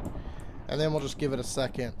go. And then we'll just give it a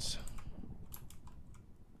second.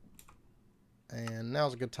 And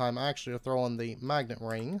now's a good time actually to throw in the magnet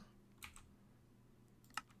ring.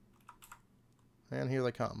 And here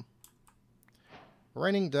they come.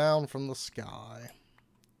 Raining down from the sky.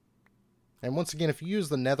 And once again, if you use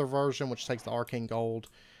the nether version, which takes the arcane gold,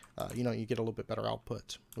 you know, you get a little bit better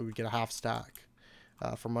output. We would get a half stack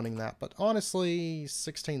from running that. But honestly,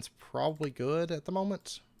 16's probably good at the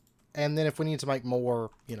moment. And then if we need to make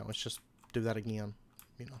more, you know, let's just do that again.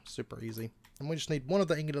 You know, super easy. And we just need one of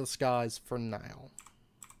the Ingot of the Skies for now.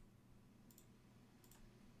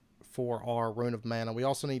 For our Rune of Mana. We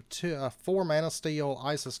also need 4 Mana Steel,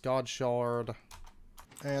 Isis God Shard.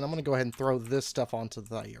 And I'm going to go ahead and throw this stuff onto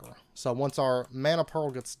there. So once our Mana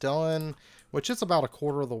Pearl gets done, which is about a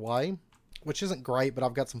quarter of the way, which isn't great, but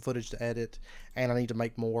I've got some footage to edit, and I need to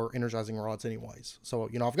make more energizing rods anyways. So,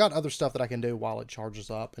 you know, I've got other stuff that I can do while it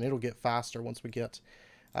charges up, and it'll get faster once we get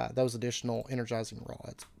those additional energizing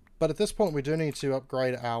rods. But at this point, we do need to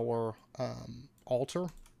upgrade our altar.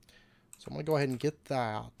 So I'm going to go ahead and get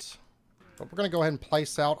that. But we're going to go ahead and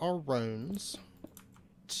place out our runes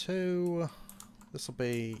to... This will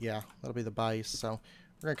be, yeah, that'll be the base. So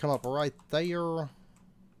we're going to come up right there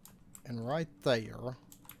and right there.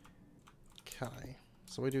 Okay,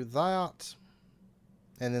 so we do that.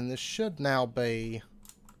 And then this should now be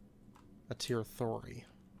a tier 3.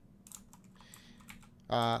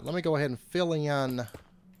 Let me go ahead and fill in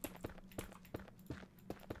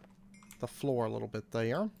the floor a little bit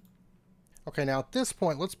there. Okay, now at this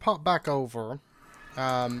point, let's pop back over.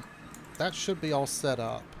 That should be all set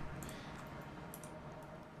up.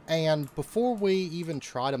 And before we even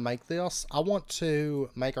try to make this, I want to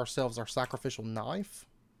make ourselves our sacrificial knife.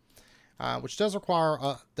 Which does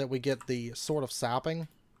require that we get the Sword of Sapping.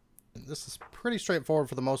 And this is pretty straightforward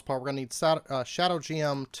for the most part. We're going to need Shadow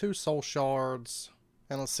Gem, 2 Soul Shards.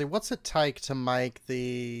 And let's see, what's it take to make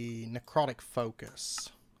the Necrotic Focus?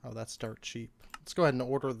 Oh, that's dirt cheap. Let's go ahead and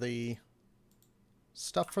order the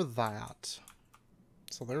stuff for that.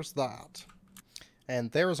 So there's that.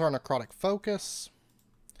 And there's our Necrotic Focus.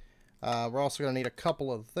 We're also going to need a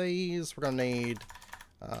couple of these. We're going to need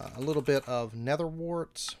a little bit of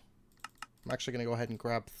Netherwort. I'm actually going to go ahead and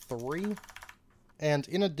grab 3. And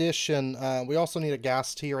in addition, we also need a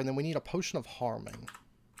gas tier, and then we need a potion of harming.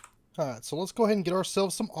 Alright, so let's go ahead and get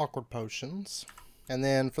ourselves some awkward potions. And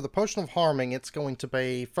then for the potion of harming, it's going to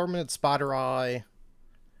be fermented spider eye.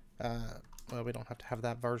 Well, we don't have to have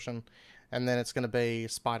that version. And then it's going to be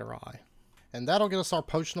spider eye. And that'll get us our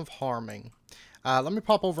potion of harming. Let me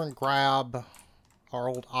pop over and grab our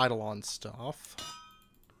old Eidolon stuff.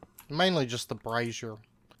 Mainly just the brazier.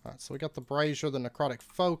 Alright, so we got the brazier, the necrotic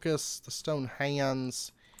focus, the stone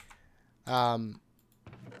hands.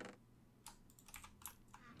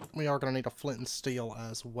 We are going to need a flint and steel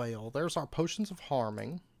as well. There's our potions of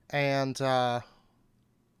harming. And, oh,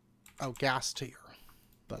 gas tier.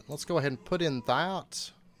 But let's go ahead and put in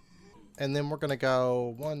that. And then we're going to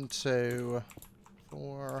go 1, 2,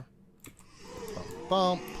 4, bump,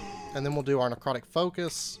 bump. And then we'll do our necrotic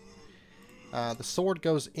focus. The sword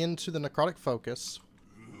goes into the necrotic focus.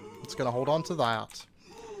 It's going to hold on to that.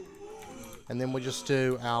 And then we just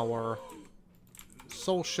do our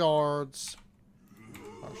soul shards,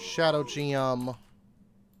 our shadow gem,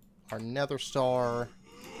 our nether star,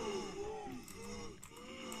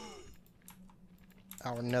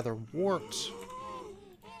 our nether wart,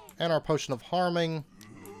 and our potion of harming.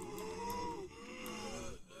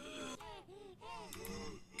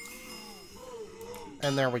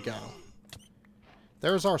 And there we go.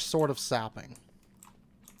 There's our sword of sapping.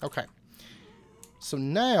 Okay. So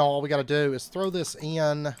now all we got to do is throw this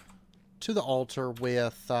in to the altar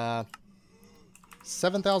with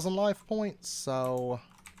 7,000 life points. So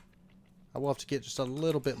I will have to get just a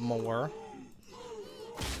little bit more.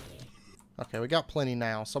 Okay, we got plenty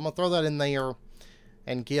now. So I'm going to throw that in there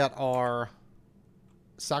and get our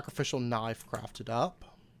sacrificial knife crafted up.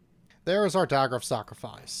 There is our dagger of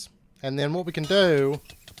sacrifice. And then what we can do...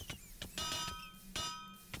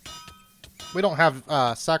 We don't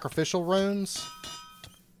have sacrificial runes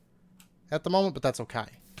at the moment, but that's okay.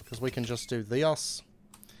 Because we can just do this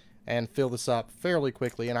and fill this up fairly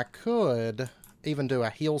quickly. And I could even do a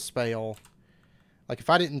heal spell. Like if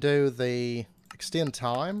I didn't do the extend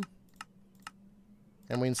time,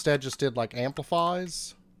 and we instead just did like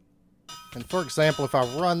amplifies. And for example, if I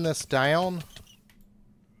run this down,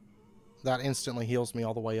 that instantly heals me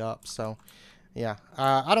all the way up. So yeah,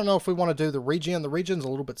 I don't know if we want to do the regen. The regen's a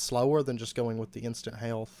little bit slower than just going with the instant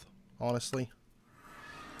health, honestly.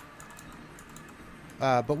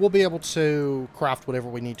 But we'll be able to craft whatever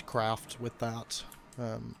we need to craft with that.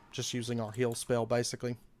 Just using our heal spell,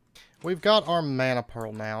 basically. We've got our mana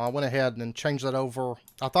pearl now. I went ahead and changed that over.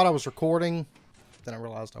 I thought I was recording, then I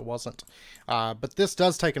realized I wasn't. But this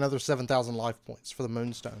does take another 7,000 life points for the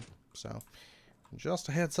moonstone. So, just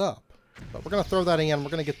a heads up. But we're going to throw that in. We're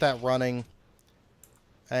going to get that running.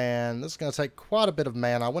 And this is going to take quite a bit of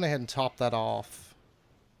mana. I went ahead and topped that off.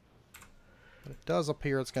 But it does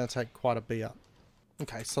appear it's going to take quite a bit.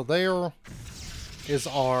 Okay, so there is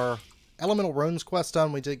our Elemental Runes quest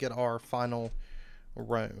done. We did get our final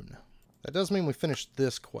rune. That does mean we finished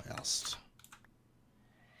this quest,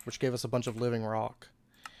 which gave us a bunch of living rock.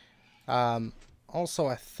 Also,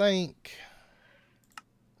 I think...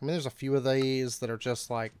 I mean, there's a few of these that are just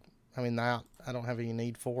like... I mean, that I don't have any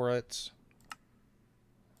need for it.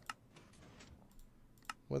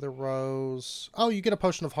 Wither Rose. Oh, you get a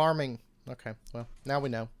Potion of Harming. Okay, well, now we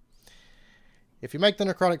know. If you make the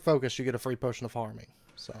Necrotic Focus, you get a free Potion of Harming.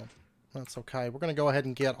 So, that's okay. We're going to go ahead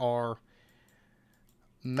and get our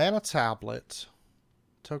Mana Tablet,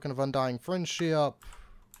 Token of Undying Friendship,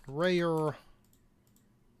 Rare,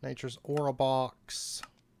 Nature's Aura Box,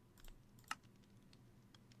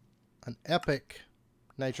 an Epic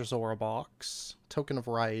Nature's Aura Box, Token of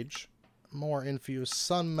Rage, more Infused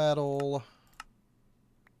Sun Metal,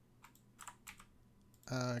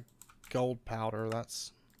 Gold Powder,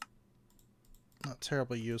 that's not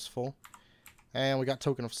terribly useful. And we got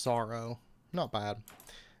Token of Sorrow. Not bad.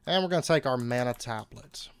 And we're going to take our Mana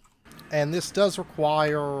Tablet. And this does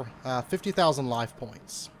require 50,000 life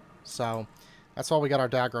points. So, that's why we got our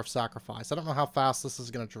Dagger of Sacrifice. I don't know how fast this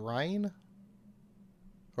is going to drain.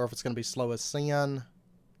 Or if it's going to be slow as sin.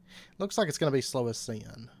 Looks like it's going to be slow as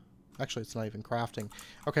sin. Actually, it's not even crafting.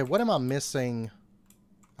 Okay, what am I missing?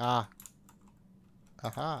 Aha.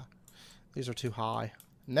 These are too high.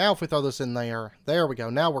 Now if we throw this in there, there we go.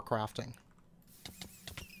 Now we're crafting.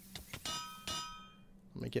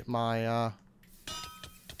 Let me get my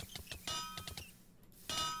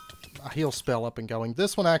heal spell up and going.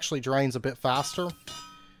 This one actually drains a bit faster.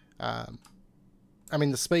 I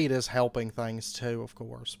mean, the speed is helping things too, of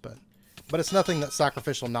course, but it's nothing that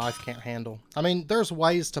Sacrificial Knife can't handle. I mean, there's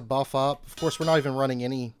ways to buff up. Of course, we're not even running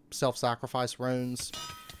any self-sacrifice runes.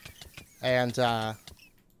 And,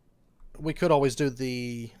 we could always do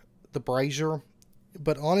the brazier,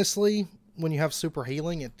 but honestly, when you have super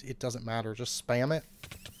healing, it doesn't matter. Just spam it.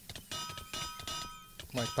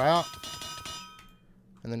 Like that.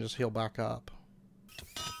 And then just heal back up.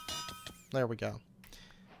 There we go.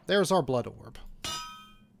 There's our blood orb.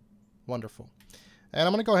 Wonderful. And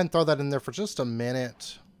I'm going to go ahead and throw that in there for just a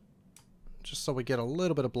minute. Just so we get a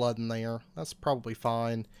little bit of blood in there. That's probably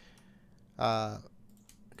fine.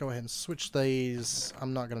 Go ahead and switch these.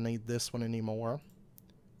 I'm not going to need this one anymore.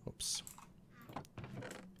 Oops.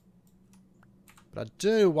 But I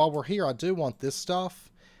do, while we're here, I do want this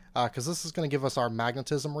stuff. Because this is going to give us our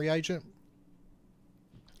magnetism reagent.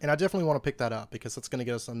 And I definitely want to pick that up because it's going to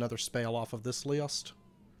get us another spell off of this list.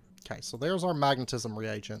 Okay, so there's our magnetism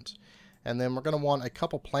reagent. And then we're going to want a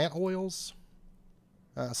couple plant oils.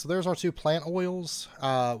 So there's our 2 plant oils.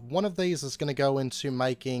 One of these is going to go into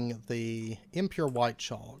making the impure white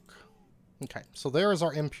chalk. Okay, so there is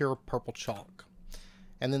our impure purple chalk.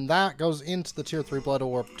 And then that goes into the tier 3 blood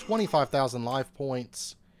orb, 25,000 life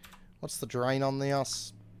points. What's the drain on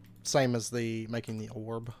this? Same as the making the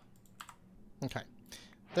orb. Okay,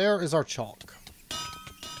 there is our chalk.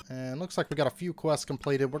 And looks like we got a few quests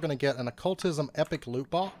completed. We're going to get an occultism epic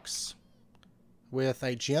loot box with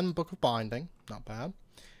a Djinn Book of Binding. Not bad.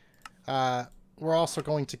 We're also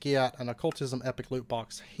going to get an occultism epic loot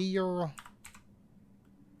box here,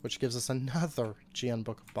 which gives us another Djinn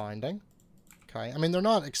Book of Binding. Okay, I mean, they're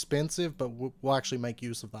not expensive, but we'll actually make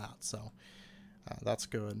use of that, so that's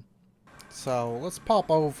good. So let's pop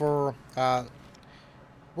over.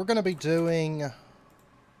 We're going to be doing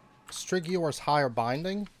Strigior's Higher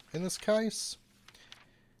Binding in this case.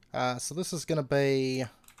 So this is going to be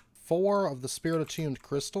 4 of the Spirit Attuned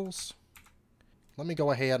Crystals. Let me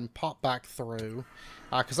go ahead and pop back through,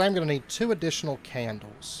 because I'm going to need 2 additional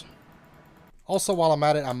candles. Also, while I'm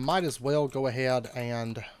at it, I might as well go ahead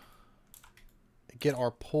and get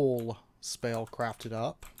our pull spell crafted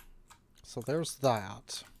up. So there's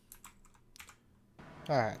that.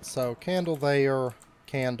 Alright, so candle there,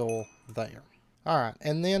 candle there. Alright,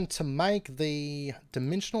 and then to make the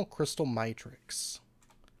Dimensional Crystal Matrix,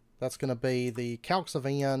 That's going to be the calx of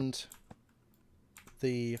end,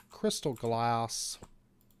 the crystal glass,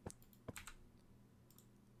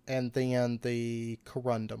 and then the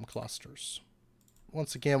corundum clusters.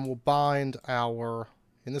 Once again, we'll bind our,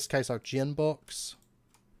 in this case, our gen books.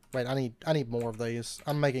 Wait, I need more of these.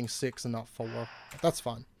 I'm making 6 and not 4. That's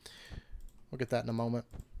fine. We'll get that in a moment.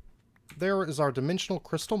 There is our dimensional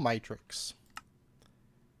crystal matrix.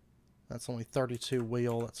 That's only 32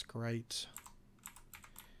 wheel. That's great.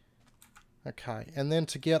 Okay, and then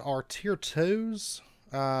to get our tier 2s,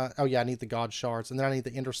 oh yeah, I need the god shards, and then I need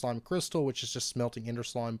the ender slime crystal, which is just smelting ender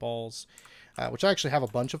slime balls, which I actually have a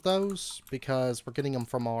bunch of those because we're getting them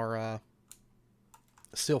from our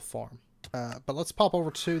sylph farm. But let's pop over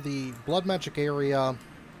to the blood magic area,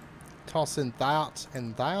 toss in that,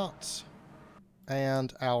 and our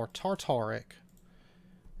tartaric,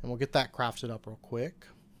 and we'll get that crafted up real quick.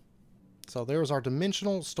 So there's our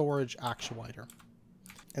dimensional storage actuator.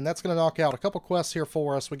 And that's going to knock out a couple quests here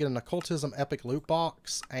for us. We get an occultism epic loot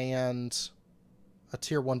box and a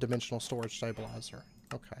tier 1 dimensional storage stabilizer.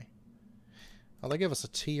 Okay. Well, they give us a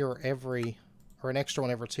tier every, or an extra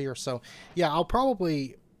one every tier. So yeah, I'll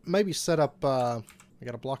probably maybe set up, we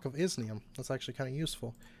got a block of isnium. That's actually kind of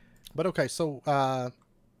useful. But okay, so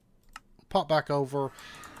pop back over.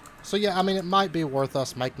 So yeah, I mean, it might be worth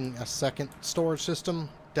us making a second storage system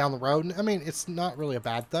down the road. I mean, it's not really a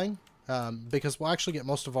bad thing, because we'll actually get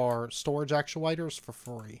most of our storage actuators for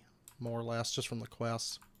free, more or less, just from the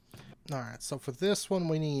quests. Alright, so for this one,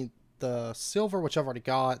 we need the silver, which I've already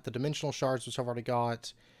got, the dimensional shards, which I've already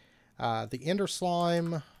got, the ender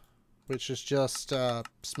slime, which is just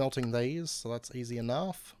smelting these, so that's easy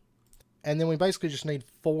enough. And then we basically just need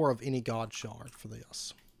 4 of any god shard for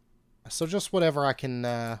this. So just whatever I can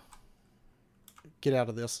get out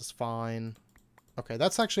of this is fine. Okay,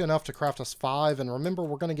 that's actually enough to craft us 5, and remember,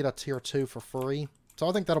 we're going to get a tier 2 for free. So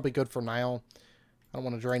I think that'll be good for now. I don't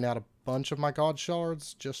want to drain out a bunch of my god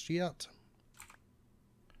shards just yet.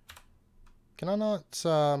 Can I not...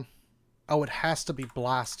 oh, it has to be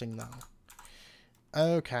blasting, though.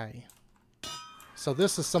 Okay. So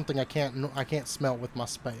this is something I can't smelt with my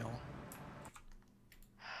spell.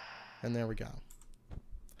 And there we go.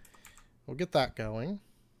 We'll get that going.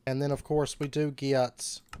 And then, of course, we do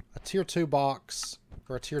get a tier 2 box,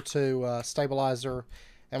 or a tier 2 stabilizer,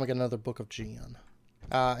 and we get another book of gen.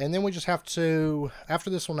 And then we just have to, after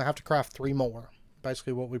this one, I have to craft 3 more.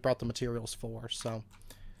 Basically what we brought the materials for. So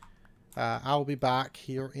I'll be back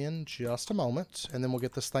here in just a moment, and then we'll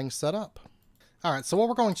get this thing set up. Alright, so what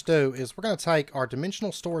we're going to do is we're going to take our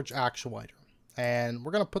dimensional storage actuator, and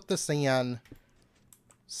we're going to put this in,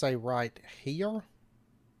 say, right here.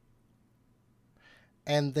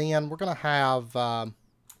 And then we're going to have, well,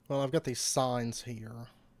 I've got these signs here.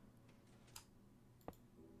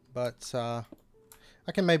 But I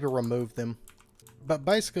can maybe remove them. But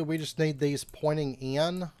basically, we just need these pointing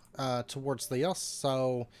in towards this.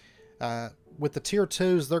 So with the tier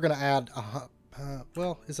 2s, they're going to add,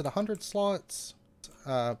 well, is it 100 slots?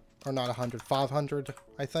 Or not 100, 500,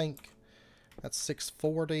 I think. That's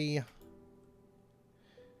 640.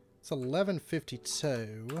 It's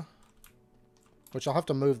 1152. Which I'll have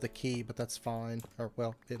to move the key, but that's fine. Or,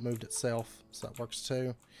 well, it moved itself, so that works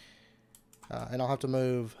too. And I'll have to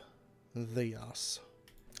move this.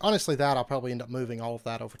 Honestly, that I'll probably end up moving all of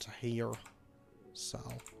that over to here. So,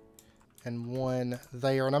 and one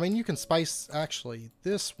there. And I mean, you can space, actually,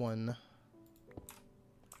 this one.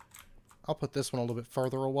 I'll put this one a little bit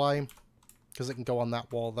further away, because it can go on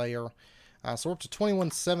that wall there. So we're up to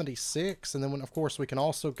 2176, and then, of course, we can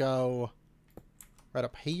also go right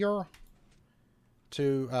up here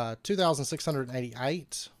to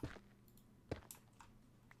 2,688,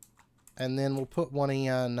 and then we'll put one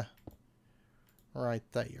in right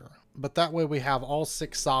there. But that way we have all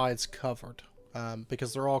 6 sides covered,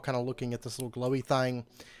 because they're all kind of looking at this little glowy thing,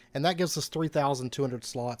 and that gives us 3,200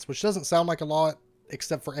 slots, which doesn't sound like a lot,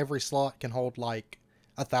 except for every slot can hold like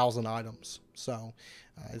 1,000 items, so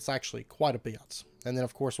it's actually quite a bit. And then,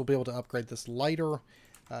 of course, we'll be able to upgrade this later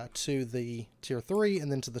to the tier 3 and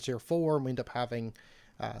then to the tier 4, and we end up having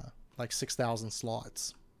like 6,000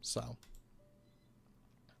 slots. So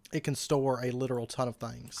it can store a literal ton of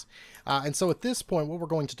things. And so at this point, what we're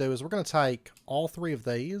going to do is we're going to take all 3 of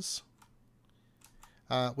these,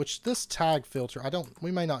 which this tag filter,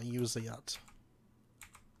 we may not use it yet,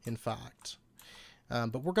 in fact.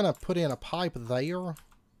 But we're going to put in a pipe there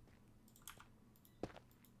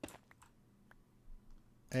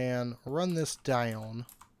and run this down.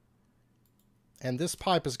 And this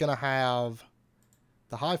pipe is going to have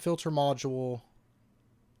the high filter module,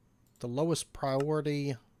 the lowest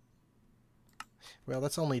priority, Well,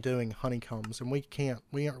 that's only doing honeycombs, and we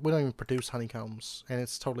don't even produce honeycombs, and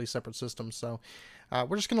it's a totally separate system. So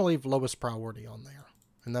we're just going to leave lowest priority on there,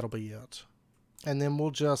 and that'll be it. And then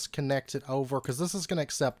we'll just connect it over, because this is going to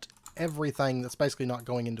accept everything that's basically not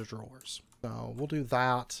going into drawers. So we'll do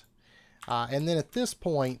that. And then at this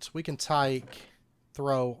point, we can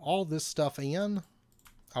throw all this stuff in.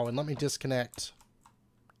 Oh, and let me disconnect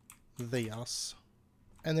this.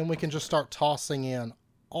 And then we can just start tossing in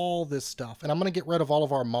all this stuff. And I'm going to get rid of all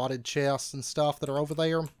of our modded chests and stuff that are over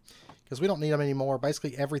there, because we don't need them anymore.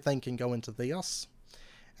 Basically, everything can go into this,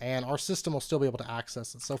 and our system will still be able to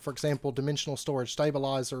access it. So, for example, dimensional storage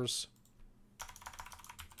stabilizers.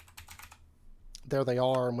 There they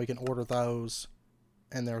are, and we can order those.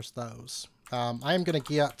 And there's those. I'm going to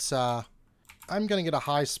get a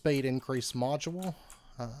high-speed increase module,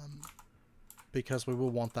 because we will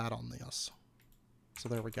want that on this. So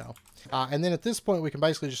there we go. And then at this point, we can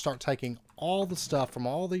basically just start taking all the stuff from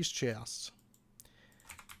all these chests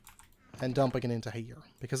and dumping it into here.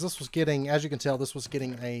 Because this was getting, as you can tell, this was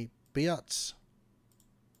getting a bit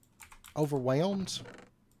overwhelmed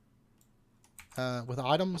with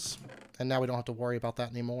items. And now we don't have to worry about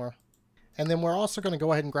that anymore. And then we're also going to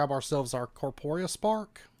go ahead and grab ourselves our Corporea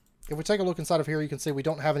Spark. If we take a look inside of here, you can see we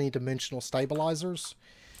don't have any dimensional stabilizers.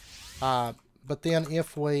 But then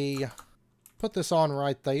if we put this on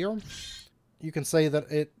right there, you can see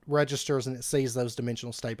that it registers and it sees those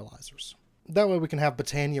dimensional stabilizers. That way we can have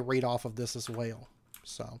Botania read off of this as well.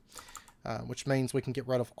 So, which means we can get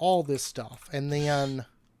rid of all this stuff. And then,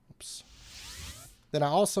 oops. Then I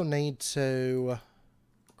also need to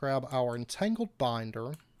grab our entangled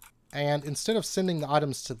binder. And instead of sending the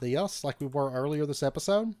items to this, like we were earlier this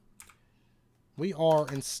episode, we are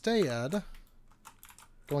instead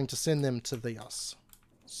going to send them to this.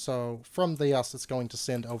 So from this, it's going to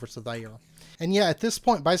send over to there. And yeah, at this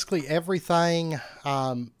point, basically everything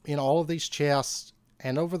in all of these chests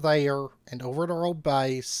and over there and over at our old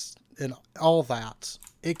base and all that,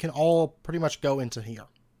 it can all pretty much go into here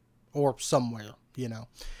or somewhere, you know.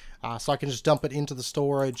 So I can just dump it into the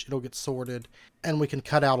storage, it'll get sorted, and we can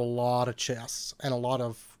cut out a lot of chests and a lot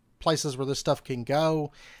of places where this stuff can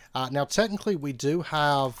go. Now, technically, we do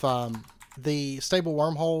have the stable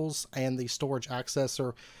wormholes and the storage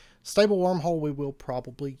accessor. Stable wormhole we will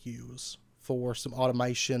probably use for some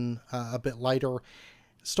automation a bit later.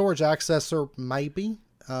 Storage accessor, maybe,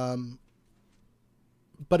 but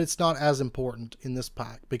it's not as important in this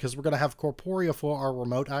pack because we're going to have Corporea for our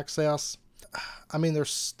remote access. I mean,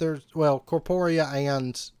 there's well, Corporea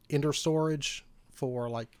and Ender storage for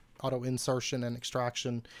like auto insertion and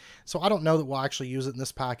extraction. So I don't know that we'll actually use it in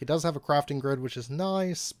this pack. It does have a crafting grid, which is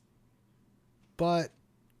nice, but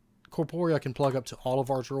Corporea can plug up to all of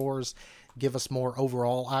our drawers, give us more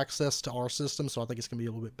overall access to our system. So I think it's going to be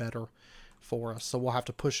a little bit better for us. So we'll have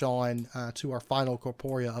to push on to our final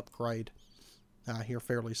Corporea upgrade here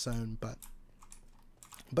fairly soon. But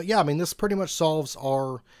yeah, I mean, this pretty much solves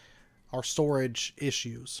our storage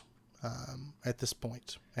issues at this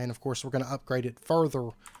point. And of course, we're going to upgrade it further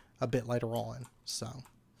a bit later on. So,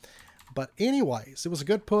 but anyways, it was a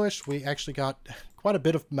good push. We actually got quite a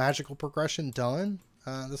bit of magical progression done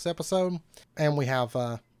this episode. And we have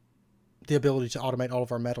the ability to automate all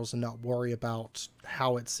of our metals and not worry about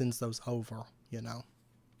how it sends those over, you know.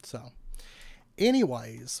 So,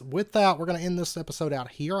 anyways, with that, we're going to end this episode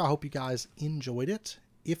out here. I hope you guys enjoyed it.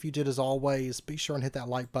 If you did, as always, be sure and hit that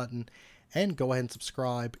like button and go ahead and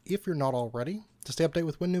subscribe if you're not already to stay updated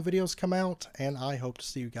with when new videos come out, and I hope to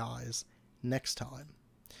see you guys next time.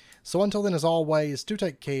 So until then, as always, do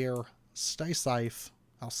take care, stay safe.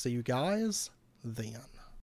 I'll see you guys then.